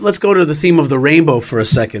go to the theme of the rainbow for a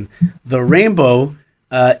second. The rainbow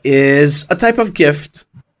is a type of gift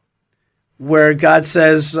where God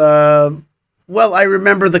says, well, I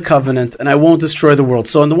remember the covenant and I won't destroy the world.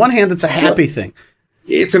 So on the one hand, it's a happy thing.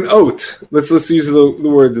 It's an oath. Let's use the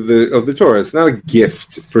words of the Torah. It's not a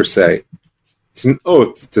gift per se. It's an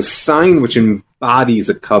oath. It's a sign which embodies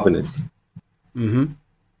a covenant. Mm-hmm.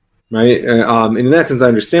 Right? And in that sense, I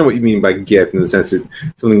understand what you mean by gift, in the sense that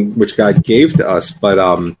something which God gave to us. But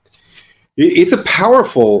it's a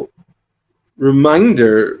powerful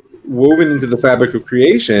reminder woven into the fabric of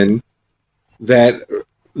creation that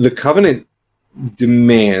the covenant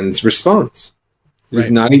demands response. It is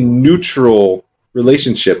not a neutral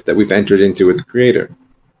relationship that we've entered into with the Creator.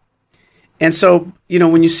 And so,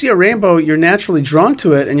 when you see a rainbow, you're naturally drawn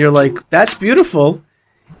to it, and you're like, that's beautiful.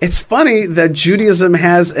 It's funny that Judaism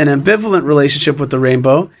has an ambivalent relationship with the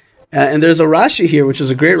rainbow. And there's a Rashi here, which is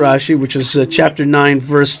a great Rashi, which is chapter 9,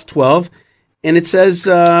 verse 12. And it says,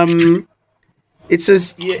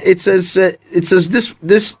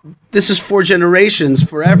 this is for generations,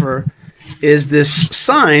 forever, is this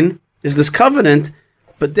sign, is this covenant.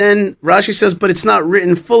 But then Rashi says, but it's not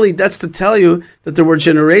written fully. That's to tell you that there were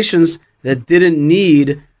generations that didn't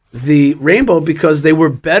need the rainbow because they were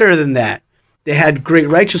better than that. They had great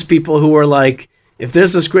righteous people who were like, if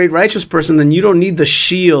there's this great righteous person, then you don't need the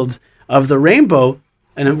shield of the rainbow.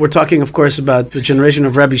 And we're talking, of course, about the generation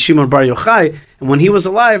of Rabbi Shimon Bar Yochai. And when he was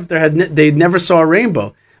alive, they never saw a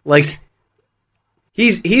rainbow. Like,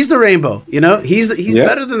 he's the rainbow, he's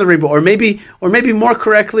better than the rainbow. Or maybe more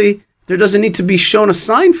correctly, there doesn't need to be shown a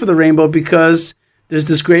sign for the rainbow because there's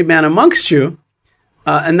this great man amongst you.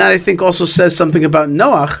 And that, I think, also says something about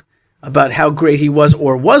Noach, about how great he was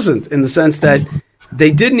or wasn't, in the sense that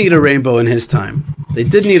they did need a rainbow in his time. They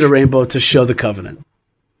did need a rainbow to show the covenant.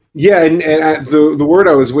 Yeah, and the word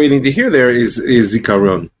I was waiting to hear there is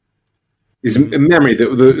zikaron, is memory.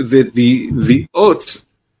 The oath,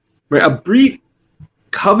 right? A Brit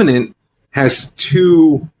covenant has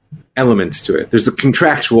two elements to it. There's the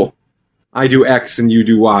contractual, I do X and you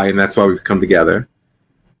do Y, and that's why we've come together.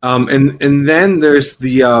 And then there's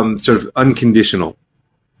the sort of unconditional.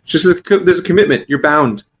 It's just there's a commitment. You're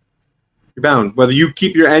bound. You're bound. Whether you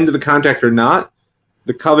keep your end of the contract or not,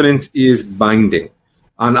 the covenant is binding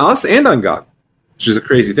on us and on God, which is a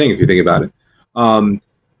crazy thing if you think about it.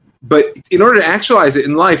 But in order to actualize it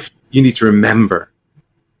in life, you need to remember.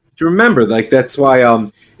 Like, that's why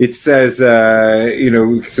it says,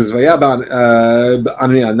 it says, right? I'm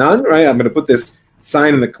going to put this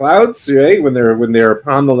sign in the clouds, right? When they're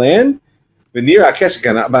upon the land. And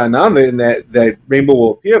that rainbow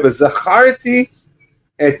will appear. And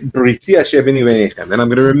I'm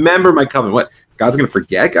going to remember my covenant. What? God's going to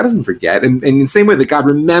forget? God doesn't forget. And in the same way that God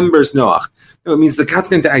remembers Noach, it means that God's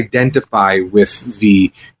going to identify with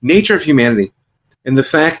the nature of humanity and the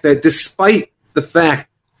fact that despite the fact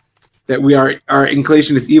that our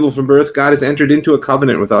inclination is evil from birth, God has entered into a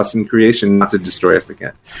covenant with us in creation not to destroy us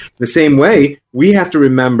again. The same way, we have to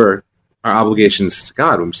remember our obligations to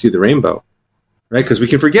God when we see the rainbow, right? Because we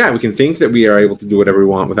can forget. We can think that we are able to do whatever we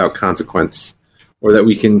want without consequence, or that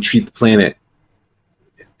we can treat the planet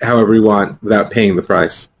however we want without paying the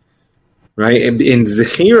price, right? And in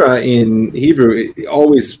Zechira in Hebrew, it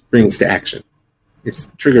always brings to action. It's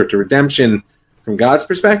a trigger to redemption from God's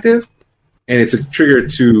perspective, and it's a trigger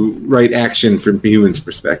to right action from humans'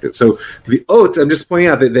 perspective. So the oaths, I'm just pointing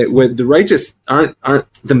out that when the righteous aren't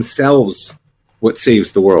themselves what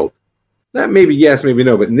saves the world. That maybe yes, maybe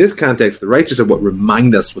no, but in this context, the righteous are what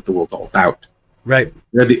remind us what the world's all about. Right.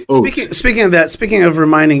 They're the oaths. Speaking of that, speaking of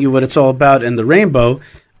reminding you what it's all about and the rainbow,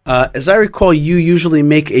 as I recall, you usually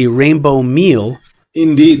make a rainbow meal.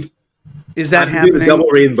 Indeed. Is that happening? Double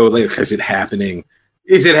rainbow later. Is it happening?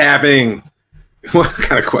 Is it happening? What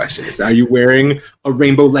kind of question is that? Are you wearing a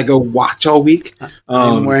rainbow Lego watch all week?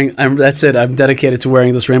 That's it. I'm dedicated to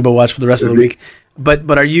wearing this rainbow watch for the rest of the week.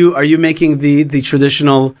 But are you making the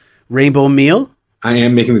traditional rainbow meal? I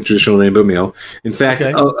am making the traditional rainbow meal. In fact,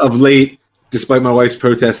 of late, despite my wife's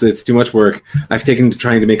protest that it's too much work, I've taken to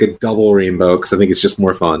trying to make a double rainbow because I think it's just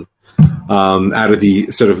more fun. Out of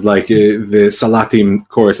the sort of like the salatim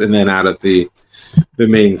course, and then out of the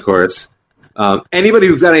main course. Anybody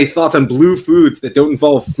who's got any thoughts on blue foods that don't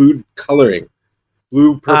involve food coloring?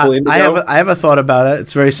 Blue, purple, indigo? I have a thought about it.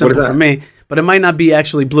 It's very simple for me, but it might not be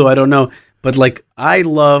actually blue. I don't know. But like, I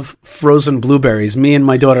love frozen blueberries. Me and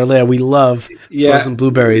my daughter Leah, we love frozen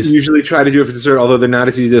blueberries. Usually try to do it for dessert, although they're not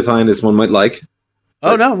as easy to find as one might like.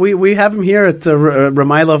 Oh no, we have them here at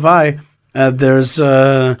Ramai Lavai. There's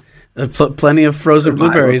plenty of frozen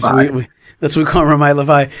blueberries. That's what we call Ramai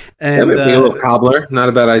Lavai. And a little cobbler, not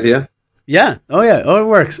a bad idea. Yeah. Oh yeah. Oh, it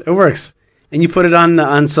works. It works. And you put it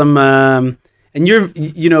on some. And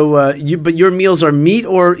but your meals are meat,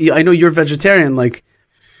 or I know you're vegetarian. Like,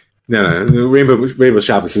 No, the Rainbow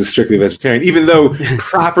Shabbos is strictly vegetarian, even though,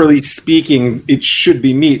 properly speaking, it should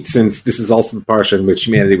be meat, since this is also the parsha in which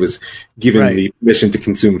humanity was given the permission to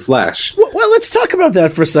consume flesh. Well, let's talk about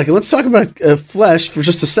that for a second. Let's talk about flesh for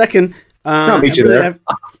just a second. I'll meet you there.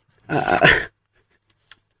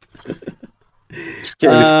 Just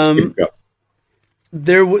kidding.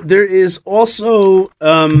 There is also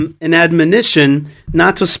an admonition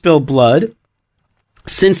not to spill blood,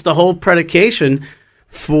 since the whole predication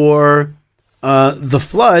for the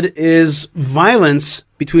flood is violence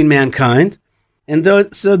between mankind. And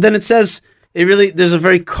so then it says, there's a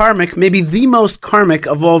very karmic, maybe the most karmic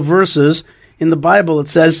of all verses in the Bible. It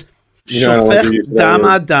says, Shofech dam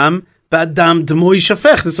adam, ba'adam damoy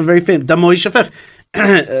shofech. This is a very famous, damoy shofech.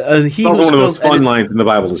 He one of those fun lines in the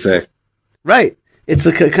Bible to say. Right. It's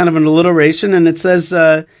a kind of an alliteration, and it says,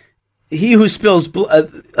 he who spills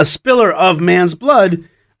a spiller of man's blood,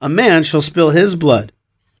 a man shall spill his blood.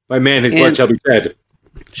 By man, his blood shall be shed.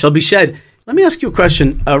 Shall be shed. Let me ask you a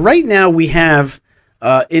question. Right now, we have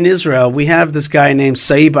in Israel, we have this guy named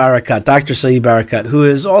Saeb Erekat, Dr. Saeb Erekat, who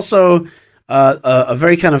is also a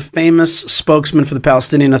very kind of famous spokesman for the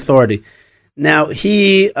Palestinian Authority. Now,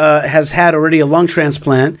 he has had already a lung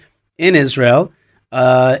transplant in Israel,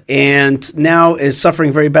 and now is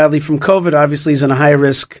suffering very badly from COVID. Obviously, he's in a high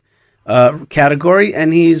risk category,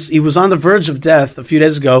 and he was on the verge of death a few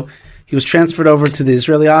days ago. He was transferred over to the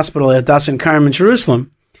Israeli hospital at Hadassah Karem in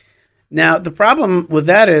Jerusalem. Now, the problem with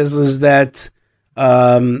that is that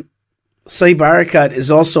Saeb Erekat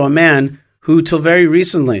is also a man who, till very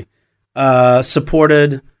recently,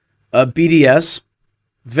 supported BDS,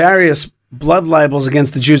 various blood libels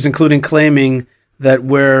against the Jews, including claiming that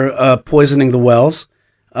we're poisoning the wells.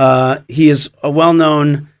 He is a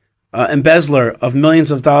well-known embezzler of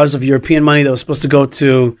millions of dollars of European money that was supposed to go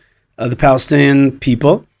to the Palestinian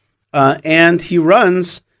people. And he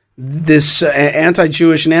runs this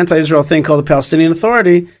anti-Jewish and anti-Israel thing called the Palestinian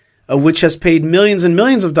Authority, which has paid millions and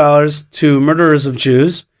millions of dollars to murderers of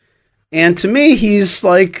Jews. And to me, he's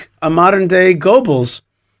like a modern-day Goebbels.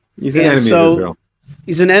 He's an enemy of Israel.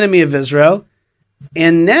 He's an enemy of Israel.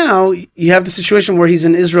 And now you have the situation where he's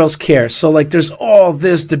in Israel's care. So, like, there's all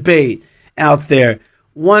this debate out there.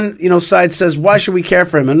 One, side says, why should we care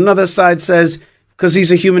for him? And another side says, because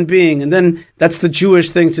he's a human being. And then that's the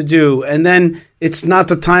Jewish thing to do. And then it's not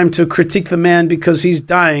the time to critique the man because he's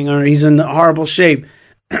dying or he's in horrible shape.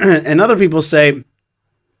 And other people say,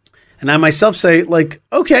 and I myself say, like,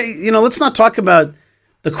 okay, let's not talk about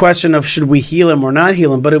the question of should we heal him or not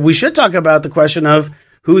heal him, but we should talk about the question of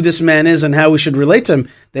who this man is and how we should relate to him.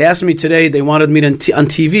 They asked me today, they wanted me on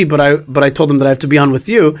TV, but I told them that I have to be on with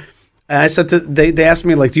you. And I said they asked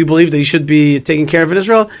me, like, do you believe that he should be taken care of in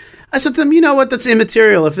Israel? I said to them, you know what, that's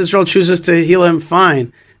immaterial. If Israel chooses to heal him,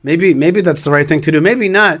 fine. Maybe that's the right thing to do. Maybe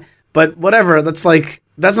not, but whatever. That's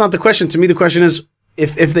not the question. To me, the question is,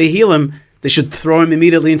 if they heal him, they should throw him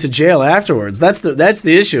immediately into jail afterwards. That's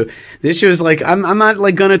the issue. The issue is, like, I'm not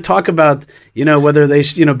like going to talk about whether they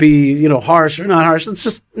should be harsh or not harsh. It's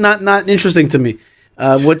just not interesting to me.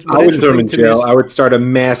 I would throw him in jail. I would start a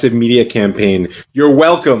massive media campaign. You're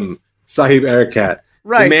welcome, Saeb Erekat.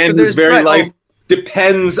 Right. The man whose very life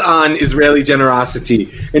depends on Israeli generosity,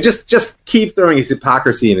 and just keep throwing his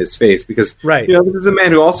hypocrisy in his face, because this is a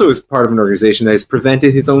man who also is part of an organization that has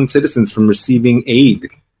prevented his own citizens from receiving aid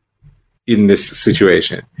in this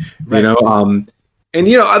situation. Right. And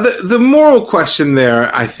the moral question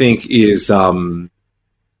there, I think, is there's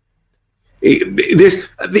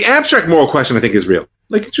the abstract moral question, I think, is real.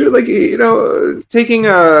 Taking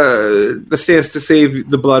the stance to save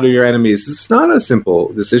the blood of your enemies, it's not a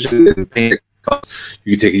simple decision. You can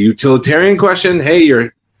take a utilitarian question. Hey,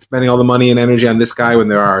 you're spending all the money and energy on this guy when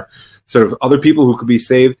there are sort of other people who could be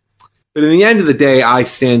saved. But in the end of the day, I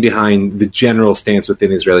stand behind the general stance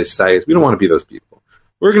within Israeli society. We don't want to be those people.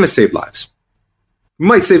 We're going to save lives. We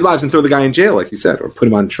might save lives and throw the guy in jail, like you said, or put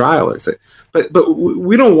him on trial, or say. But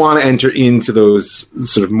we don't want to enter into those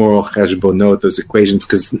sort of moral cheshbonot, those equations,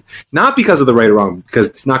 not because of the right or wrong, because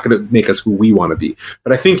it's not going to make us who we want to be.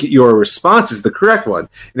 But I think your response is the correct one.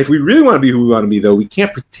 And if we really want to be who we want to be, though, we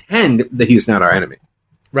can't pretend that he's not our enemy.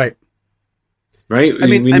 Right. Right. I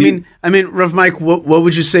mean, Rav Mike, what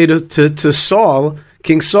would you say to Saul,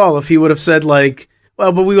 King Saul, if he would have said, like,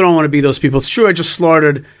 well, but we don't want to be those people. It's true, I just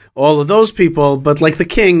slaughtered all of those people, but like the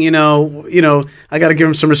king, I got to give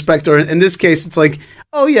him some respect. Or in this case, it's like,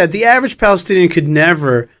 oh yeah, the average Palestinian could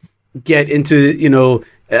never get into,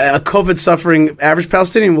 a COVID suffering average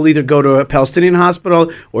Palestinian will either go to a Palestinian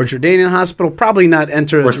hospital or Jordanian hospital, probably not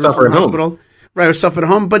enter a Jerusalem hospital. Right, or suffer at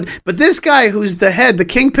home. But this guy who's the head, the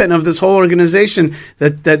kingpin of this whole organization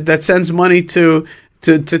that sends money to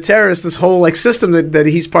to terrorists, this whole like system that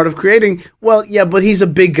he's part of creating. Well, yeah, but he's a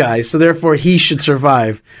big guy, so therefore he should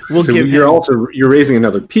survive. We'll so give you're raising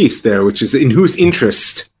another piece there, which is in whose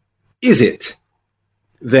interest is it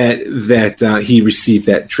that he received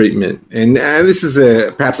that treatment? And this is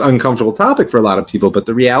a perhaps uncomfortable topic for a lot of people, but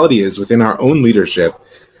the reality is within our own leadership,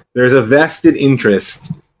 there's a vested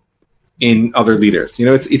interest in other leaders.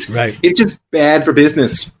 It's right. It's just bad for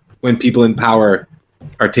business when people in power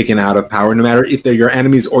are taken out of power, no matter if they're your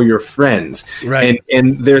enemies or your friends. Right.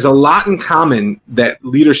 And there's a lot in common that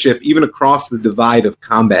leadership, even across the divide of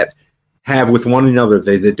combat, have with one another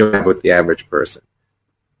that they don't have with the average person.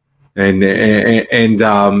 And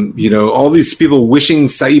all these people wishing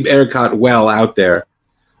Saeb Erekat well out there,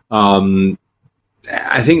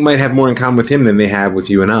 I think might have more in common with him than they have with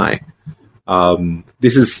you and I.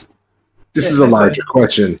 This is a larger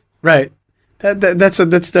question, right? That's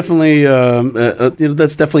definitely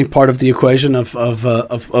that's definitely part of the equation of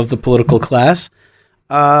the political class.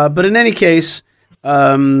 But in any case,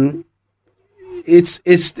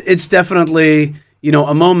 it's definitely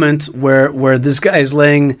a moment where this guy is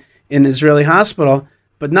laying in an Israeli hospital,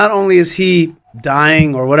 but not only is he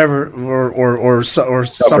dying or whatever or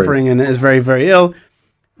suffering and is very, very ill,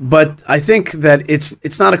 but I think that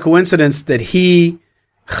it's not a coincidence that he,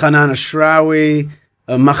 Hanan Ashrawi,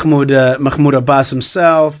 Mahmoud Abbas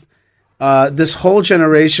himself, this whole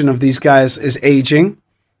generation of these guys is aging.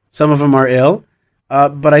 Some of them are ill,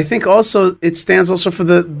 but I think also it stands also for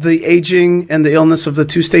the aging and the illness of the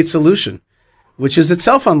two-state solution, which is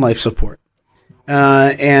itself on life support.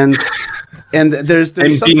 And there's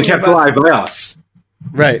being kept alive by us,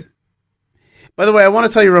 right? By the way, I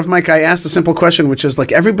want to tell you, Rav Mike, I asked a simple question, which is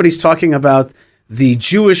like everybody's talking about the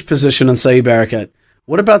Jewish position on Saeb Erekat.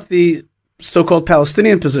 What about the so-called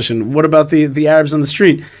Palestinian position? What about the Arabs on the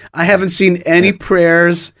street? I haven't seen any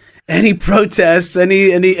prayers, any protests,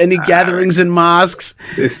 any gatherings in mosques.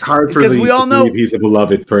 It's hard for me to believe he's a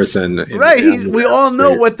beloved person, right? We all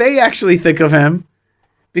know what they actually think of him.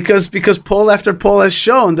 Because poll after poll has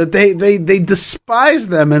shown that they despise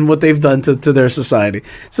them and what they've done to their society.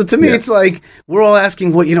 So to me, it's like we're all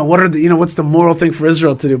asking what's the moral thing for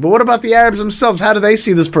Israel to do? But what about the Arabs themselves? How do they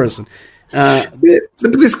see this person?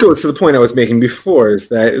 This goes to the point I was making before: is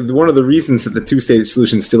that one of the reasons that the two-state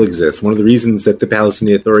solution still exists, one of the reasons that the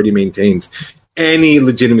Palestinian Authority maintains any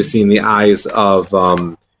legitimacy in the eyes of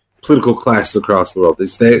political classes across the world,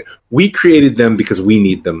 is that we created them because we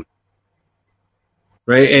need them.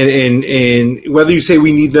 Right, and whether you say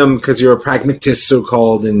we need them because you're a pragmatist,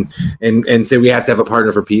 so-called, and say we have to have a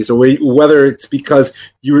partner for peace, or whether it's because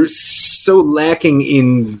you're so lacking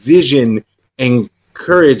in vision and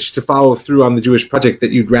courage to follow through on the Jewish project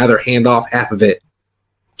that you'd rather hand off half of it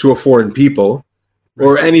to a foreign people,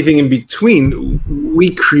 or anything in between,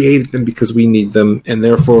 we created them because we need them, and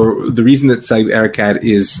therefore the reason that Saeb Erekat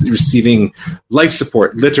is receiving life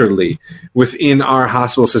support, literally, within our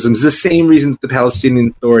hospital systems, is the same reason that the Palestinian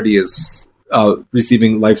Authority is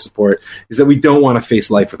receiving life support, is that we don't want to face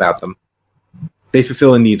life without them. They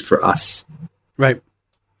fulfill a need for us. Right.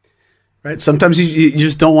 Sometimes you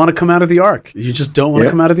just don't want to come out of the ark. You just don't want to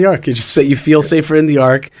come out of the ark. You just say you feel safer in the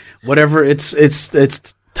ark, whatever it's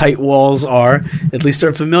tight walls are, at least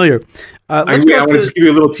they're familiar. I want to just give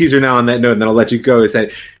you a little teaser now on that note, and then I'll let you go, is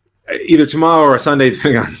that either tomorrow or Sunday,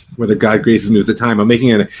 depending on whether God graces me with the time, I'm making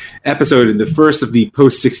an episode in the first of the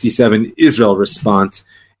post-67 Israel response,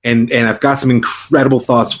 and I've got some incredible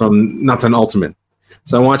thoughts from Natan Alterman.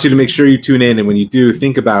 So I want you to make sure you tune in, and when you do,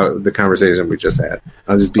 think about the conversation we just had.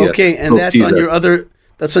 I'll just be okay, and that's teaser.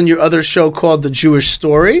 on your other show called The Jewish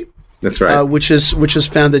Story. That's right. Which is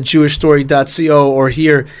found at jewishstory.co or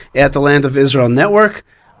here at the Land of Israel Network,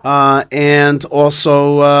 and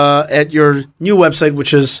also at your new website,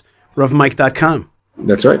 which is ravmike.com.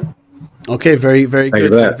 That's right. Okay, very, very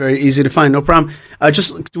good. Very easy to find. No problem.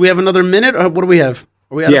 Do we have another minute, or what do we have?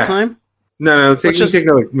 Are we out of time? No, take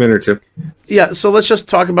another minute or two. Yeah, so let's just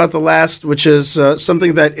talk about the last, which is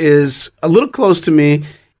something that is a little close to me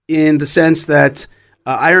in the sense that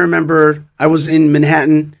I remember I was in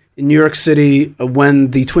Manhattan, in New York City,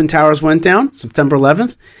 when the Twin Towers went down, September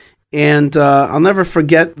 11th. And I'll never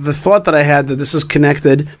forget the thought that I had that this is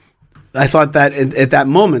connected. I thought that at that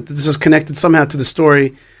moment, that this is connected somehow to the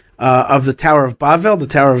story of the Tower of Babel, the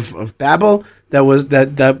Tower of Babel,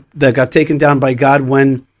 that got taken down by God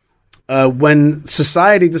when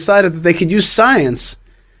society decided that they could use science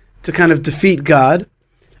to kind of defeat God.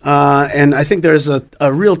 And I think there's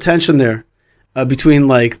a real tension there. Between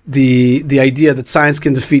like the idea that science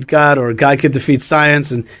can defeat God or God can defeat science,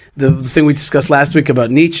 and the thing we discussed last week about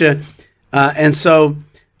Nietzsche, and so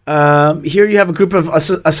here you have a group of a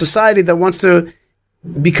society that wants to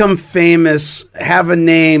become famous, have a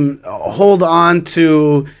name, hold on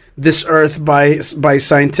to this earth by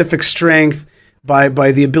scientific strength,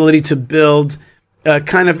 by the ability to build.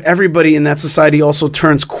 Kind of everybody in that society also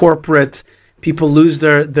turns corporate. People lose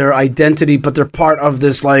their identity, but they're part of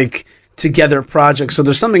this like together project. So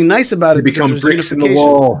there's something nice about it. They become bricks in the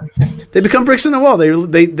wall. They become bricks in the wall.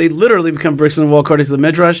 They literally become bricks in the wall, according to the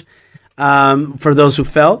Midrash. For those who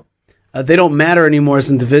fell, they don't matter anymore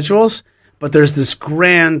as individuals. But there's this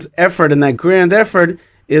grand effort, and that grand effort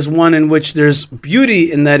is one in which there's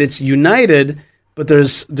beauty in that it's united. But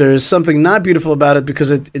there's something not beautiful about it, because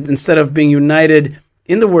it instead of being united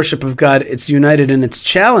in the worship of God, it's united in its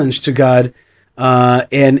challenge to God,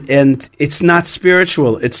 and it's not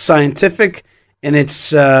spiritual. It's scientific, and it's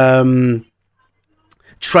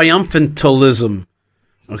triumphantalism.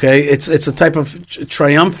 Okay, it's a type of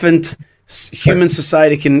triumphant. Human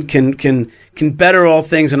society can better all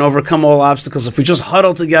things and overcome all obstacles. If we just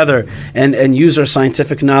huddle together and use our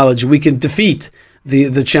scientific knowledge, we can defeat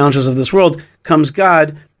the challenges of this world. Comes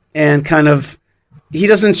God and kind of, he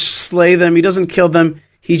doesn't slay them, he doesn't kill them,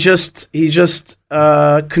 he just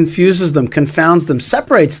confuses them, confounds them,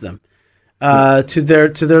 separates them to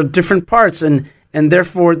their different parts, and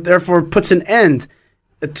therefore puts an end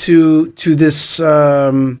to this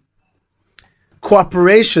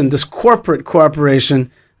cooperation, this corporate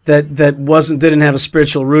cooperation that didn't have a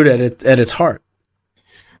spiritual root at its heart.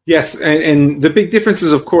 Yes, and the big difference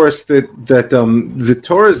is, of course, that the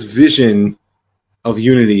Torah's vision of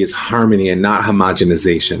unity is harmony and not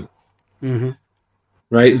homogenization. Mm-hmm.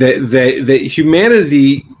 Right? That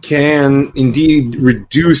humanity can indeed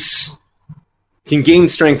can gain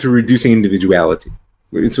strength through reducing individuality.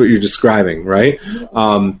 It's what you're describing, right?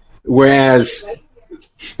 Whereas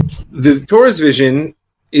the Torah's vision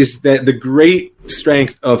is that the great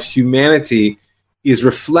strength of humanity is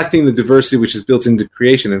reflecting the diversity which is built into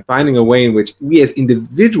creation and finding a way in which we as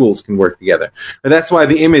individuals can work together. And that's why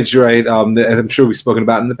the image, right, that I'm sure we've spoken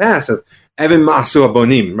about in the past, of Even Masu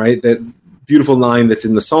Abonim, right, that beautiful line that's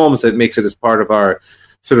in the Psalms that makes it as part of our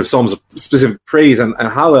sort of Psalms of specific praise and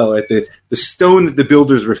Hallel, right? The stone that the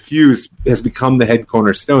builders refused has become the head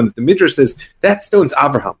cornerstone. The Midrash says that stone's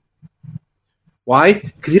Avraham. Why?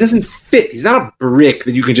 Because he doesn't fit. He's not a brick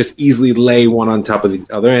that you can just easily lay one on top of the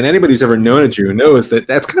other. And anybody who's ever known a Jew knows that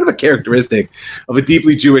that's kind of a characteristic of a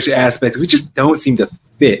deeply Jewish aspect. We just don't seem to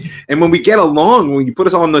fit. And when we get along, when you put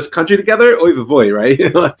us all in this country together, oy vavoy, right?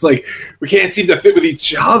 It's like we can't seem to fit with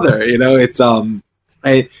each other. It's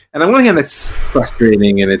and on one hand, that's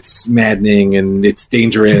frustrating and it's maddening and it's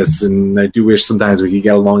dangerous. And I do wish sometimes we could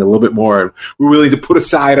get along a little bit more. We're willing to put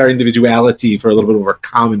aside our individuality for a little bit of our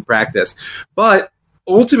common practice. But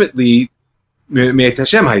ultimately, right?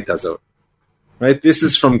 This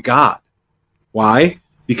is from God. Why?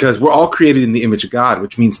 Because we're all created in the image of God,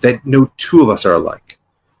 which means that no two of us are alike.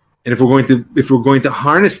 And if we're going to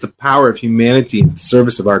harness the power of humanity in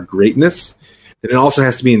service of our greatness, then it also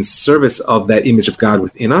has to be in service of that image of God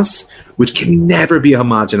within us, which can never be a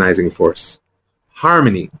homogenizing force.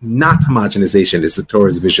 Harmony, not homogenization, is the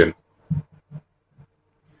Torah's vision.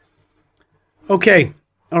 Okay,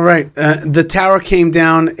 all right. The tower came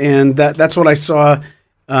down, and that's what I saw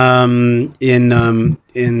in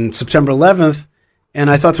September 11th, and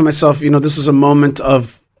I thought to myself, this is a moment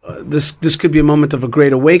of this could be a moment of a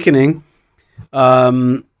great awakening.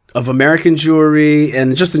 Of American Jewry,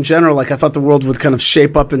 and just in general, like I thought the world would kind of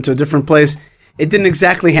shape up into a different place. It didn't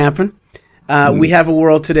exactly happen. We have a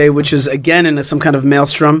world today which is again in some kind of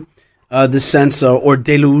maelstrom, the sense or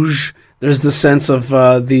deluge. There's the sense of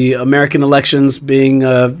the American elections being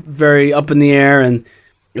very up in the air and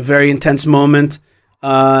a very intense moment,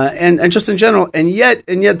 and just in general. And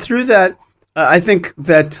yet through that, I think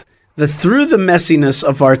that through the messiness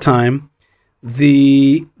of our time,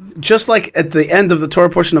 just like at the end of the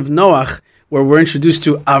Torah portion of Noach, where we're introduced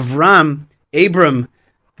to Abram,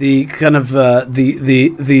 the kind of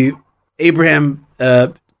the Abraham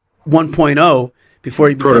 1.0 before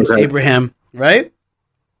he becomes Abraham, right?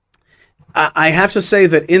 I have to say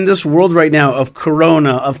that in this world right now of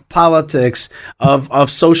Corona, of politics,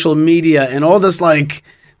 of social media, and all this like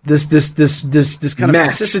this kind of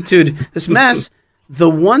vicissitude, this mess. The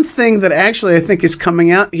one thing that actually I think is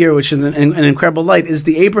coming out here, which is an incredible light, is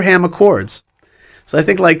the Abraham Accords. So I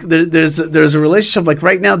think like there's a relationship, like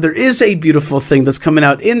right now there is a beautiful thing that's coming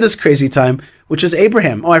out in this crazy time, which is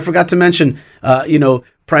Abraham. Oh, I forgot to mention,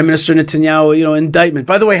 Prime Minister Netanyahu, indictment.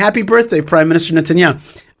 By the way, happy birthday, Prime Minister Netanyahu.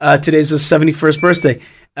 Today's his 71st birthday.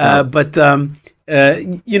 But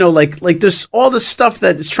there's all this stuff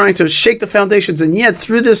that is trying to shake the foundations, and yet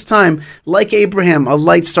through this time, like Abraham, a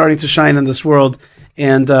light starting to shine in this world.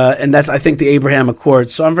 and that's, I think, the Abraham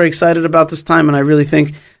Accords. So I'm very excited about this time, and I really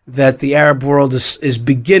think that the Arab world is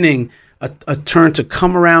beginning a turn to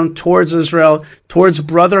come around towards Israel, towards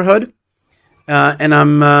brotherhood, and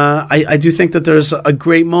I do think that there's a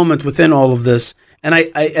great moment within all of this. And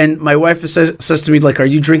and my wife says to me, like, "Are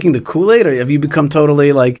you drinking the Kool-Aid, or have you become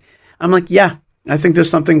totally like?" I'm like, "Yeah, I think there's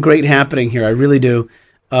something great happening here. I really do."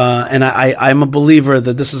 And I'm a believer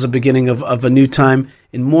that this is a beginning of a new time,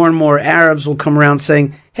 and more Arabs will come around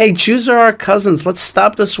saying, "Hey, Jews are our cousins. Let's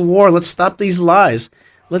stop this war. Let's stop these lies.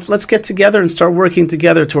 Let's get together and start working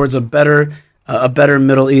together towards a better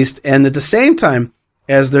Middle East." And at the same time,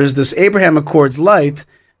 as there's this Abraham Accords light,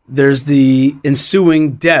 there's the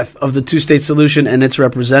ensuing death of the two-state solution and its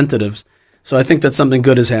representatives. So I think that something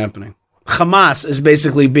good is happening. Hamas is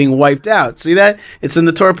basically being wiped out. See that? It's in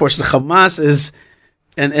the Torah portion. Hamas is...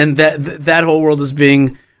 And that whole world is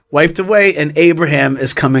being wiped away, and Abraham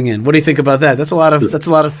is coming in. What do you think about that? That's a lot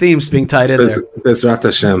of themes being tied in there. Bezrat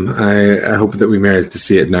Hashem. I hope that we merit to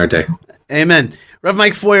see it in our day. Amen. Rav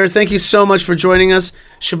Mike Feuer, thank you so much for joining us.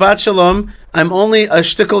 Shabbat Shalom. I'm only a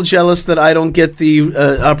shtickle jealous that I don't get the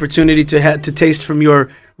opportunity to taste from your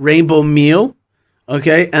rainbow meal.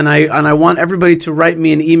 Okay, and I want everybody to write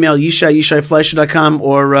me an email, yishai@yishaifleisher.com,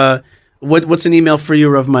 or what's an email for you,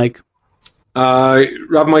 Rav Mike?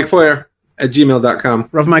 RavMikeFeuer@gmail.com.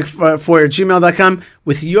 RavMikeFeuer@gmail.com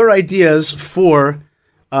with your ideas for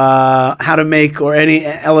how to make or any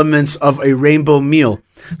elements of a rainbow meal.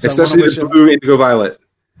 So especially the blue, indigo, violet.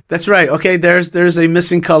 That's right. Okay, there's a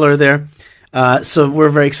missing color there. So we're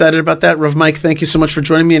very excited about that. Rav Mike, thank you so much for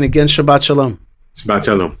joining me. And again, Shabbat Shalom. Shabbat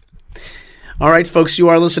Shalom. All right, folks, you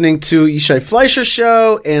are listening to Yishai Fleisher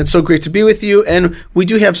Show, and it's so great to be with you. And we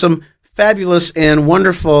do have some fabulous and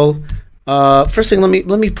wonderful... first thing,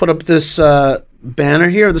 let me put up this banner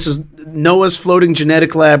here. This is Noah's Floating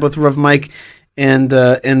Genetic Lab with Rav Mike and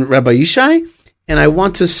Rabbi Yishai. And I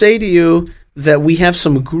want to say to you that we have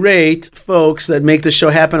some great folks that make this show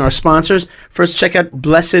happen, our sponsors. First, check out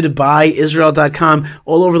blessedbyisrael.com.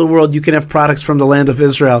 All over the world, you can have products from the land of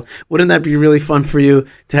Israel. Wouldn't that be really fun for you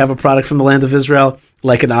to have a product from the land of Israel,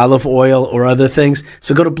 like an olive oil or other things?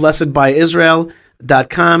 So go to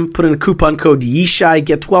blessedbyisrael.com, put in a coupon code YISHAI,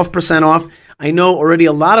 get 12% off. I know already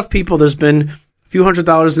a lot of people, there's been a few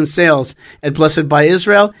 $100s in sales at Blessed by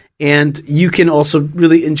Israel, and you can also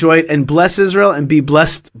really enjoy it and bless Israel and be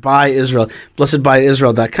blessed by Israel.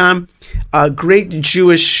 Blessedbyisrael.com. Great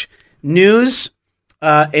Jewish news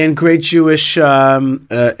and great Jewish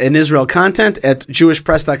and Israel content at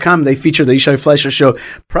jewishpress.com. They feature the Yishai Fleisher Show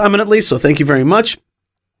prominently, so thank you very much.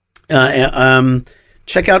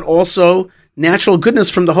 Check out also Natural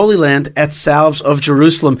Goodness from the Holy Land at Salves of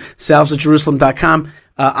Jerusalem, salvesofjerusalem.com.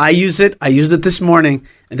 I use it. I used it this morning,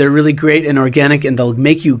 and they're really great and organic, and they'll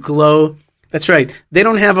make you glow. That's right. They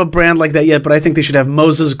don't have a brand like that yet, but I think they should have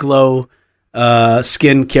Moses Glow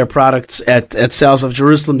skin care products at Salves of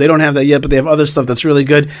Jerusalem. They don't have that yet, but they have other stuff that's really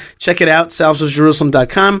good. Check it out,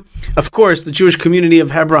 salvesofjerusalem.com. Of course, the Jewish community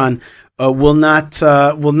of Hebron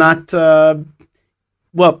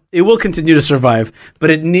well, it will continue to survive, but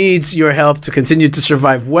it needs your help to continue to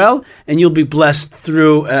survive well, and you'll be blessed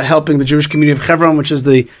through helping the Jewish community of Hebron, which is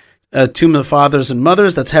the Tomb of the Fathers and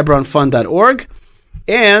Mothers. That's hebronfund.org.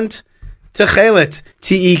 And Techelet,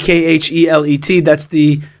 Tekhelet, that's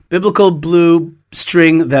the biblical blue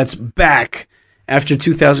string that's back. After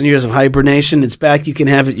 2,000 years of hibernation, it's back. You can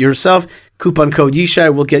have it yourself. Coupon code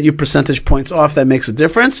Yishai will get you percentage points off. That makes a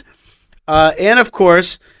difference. And, of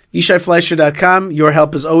course, YishaiFleisher.com. Your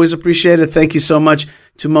help is always appreciated. Thank you so much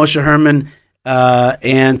to Moshe Herman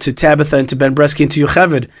and to Tabitha and to Ben Bresky and to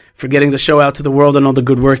Yocheved for getting the show out to the world and all the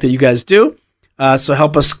good work that you guys do. So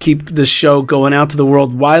help us keep this show going out to the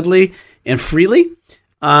world widely and freely.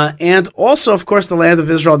 And also, of course,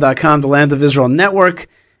 thelandofisrael.com. The Land of Israel Network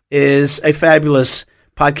is a fabulous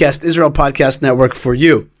podcast, Israel Podcast Network for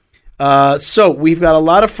you. So we've got a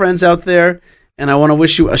lot of friends out there, and I want to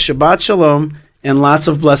wish you a Shabbat Shalom and lots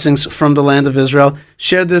of blessings from the land of Israel.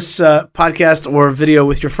 Share this podcast or video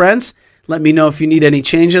with your friends. Let me know if you need any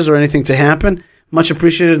changes or anything to happen. Much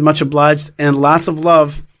appreciated, much obliged, and lots of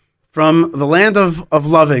love from the land of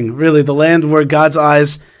loving, really, the land where God's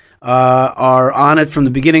eyes are on it from the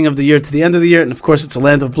beginning of the year to the end of the year. And, of course, it's a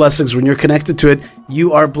land of blessings. When you're connected to it,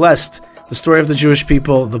 you are blessed. The story of the Jewish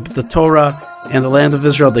people, the Torah, and the land of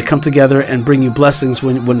Israel, they come together and bring you blessings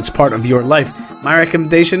when it's part of your life. My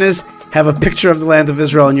recommendation is have a picture of the land of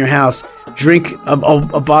Israel in your house. Drink a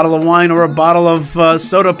bottle of wine or a bottle of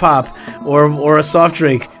soda pop or a soft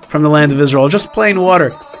drink from the land of Israel. Just plain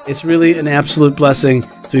water. It's really an absolute blessing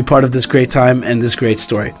to be part of this great time and this great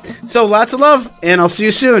story. So lots of love, and I'll see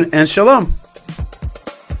you soon, and shalom.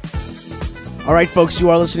 All right, folks, you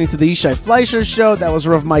are listening to the Yishai Fleisher Show. That was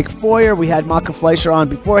Rav Mike Feuer. We had Malka Fleisher on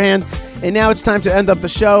beforehand. And now it's time to end up the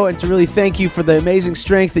show and to really thank you for the amazing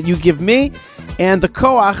strength that you give me and the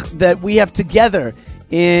koach that we have together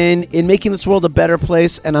in making this world a better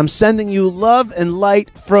place. And I'm sending you love and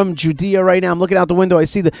light from Judea right now. I'm looking out the window. I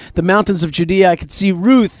see the mountains of Judea. I can see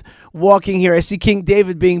Ruth walking here. I see King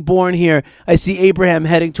David being born here. I see Abraham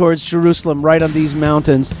heading towards Jerusalem right on these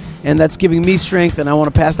mountains. And that's giving me strength, and I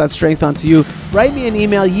want to pass that strength on to you. Write me an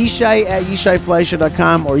email,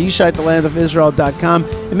 yishai@yishaifleisher.com or yishai@thelandofisrael.com.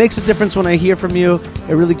 It makes a difference when I hear from you.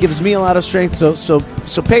 It really gives me a lot of strength, so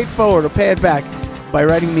pay it forward or pay it back by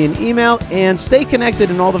writing me an email, and stay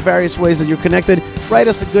connected in all the various ways that you're connected. Write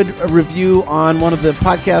us a good review on one of the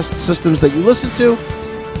podcast systems that you listen to.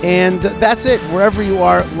 And that's it. Wherever you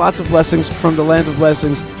are, lots of blessings from the land of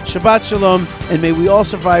blessings. Shabbat Shalom, and may we all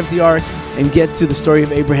survive the ark and get to the story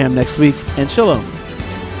of Abraham next week. And Shalom.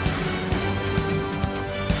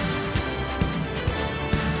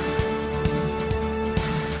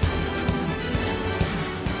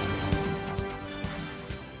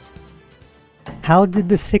 How did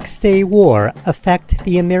the Six-Day War affect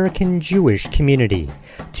the American Jewish community?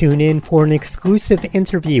 Tune in for an exclusive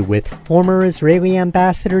interview with former Israeli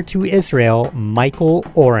ambassador to Israel, Michael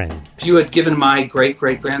Oren. If you had given my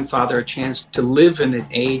great-great-grandfather a chance to live in an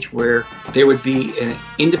age where there would be an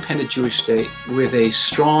independent Jewish state with a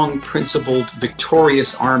strong, principled,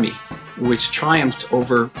 victorious army, which triumphed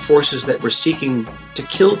over forces that were seeking to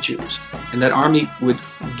kill Jews, and that army would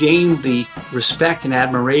gain the respect and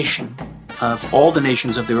admiration of all the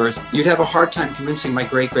nations of the earth, you'd have a hard time convincing my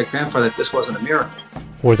great-great-grandfather that this wasn't a miracle.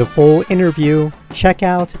 For the full interview, check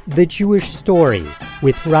out The Jewish Story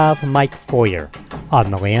with Rav Mike Feuer on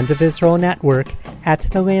the Land of Israel Network at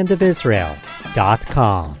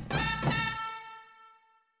thelandofisrael.com.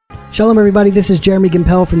 Shalom, everybody. This is Jeremy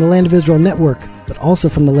Gimpel from the Land of Israel Network, but also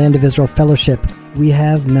from the Land of Israel Fellowship. We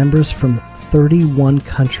have members from 31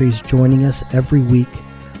 countries joining us every week,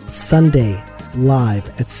 Sunday, live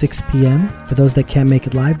at 6 p.m. For those that can't make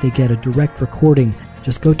it live, they get a direct recording.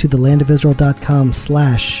 Just go to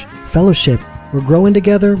thelandofisrael.com/fellowship. We're growing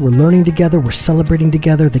together, we're learning together, we're celebrating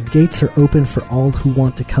together. The gates are open for all who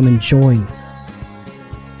want to come and join.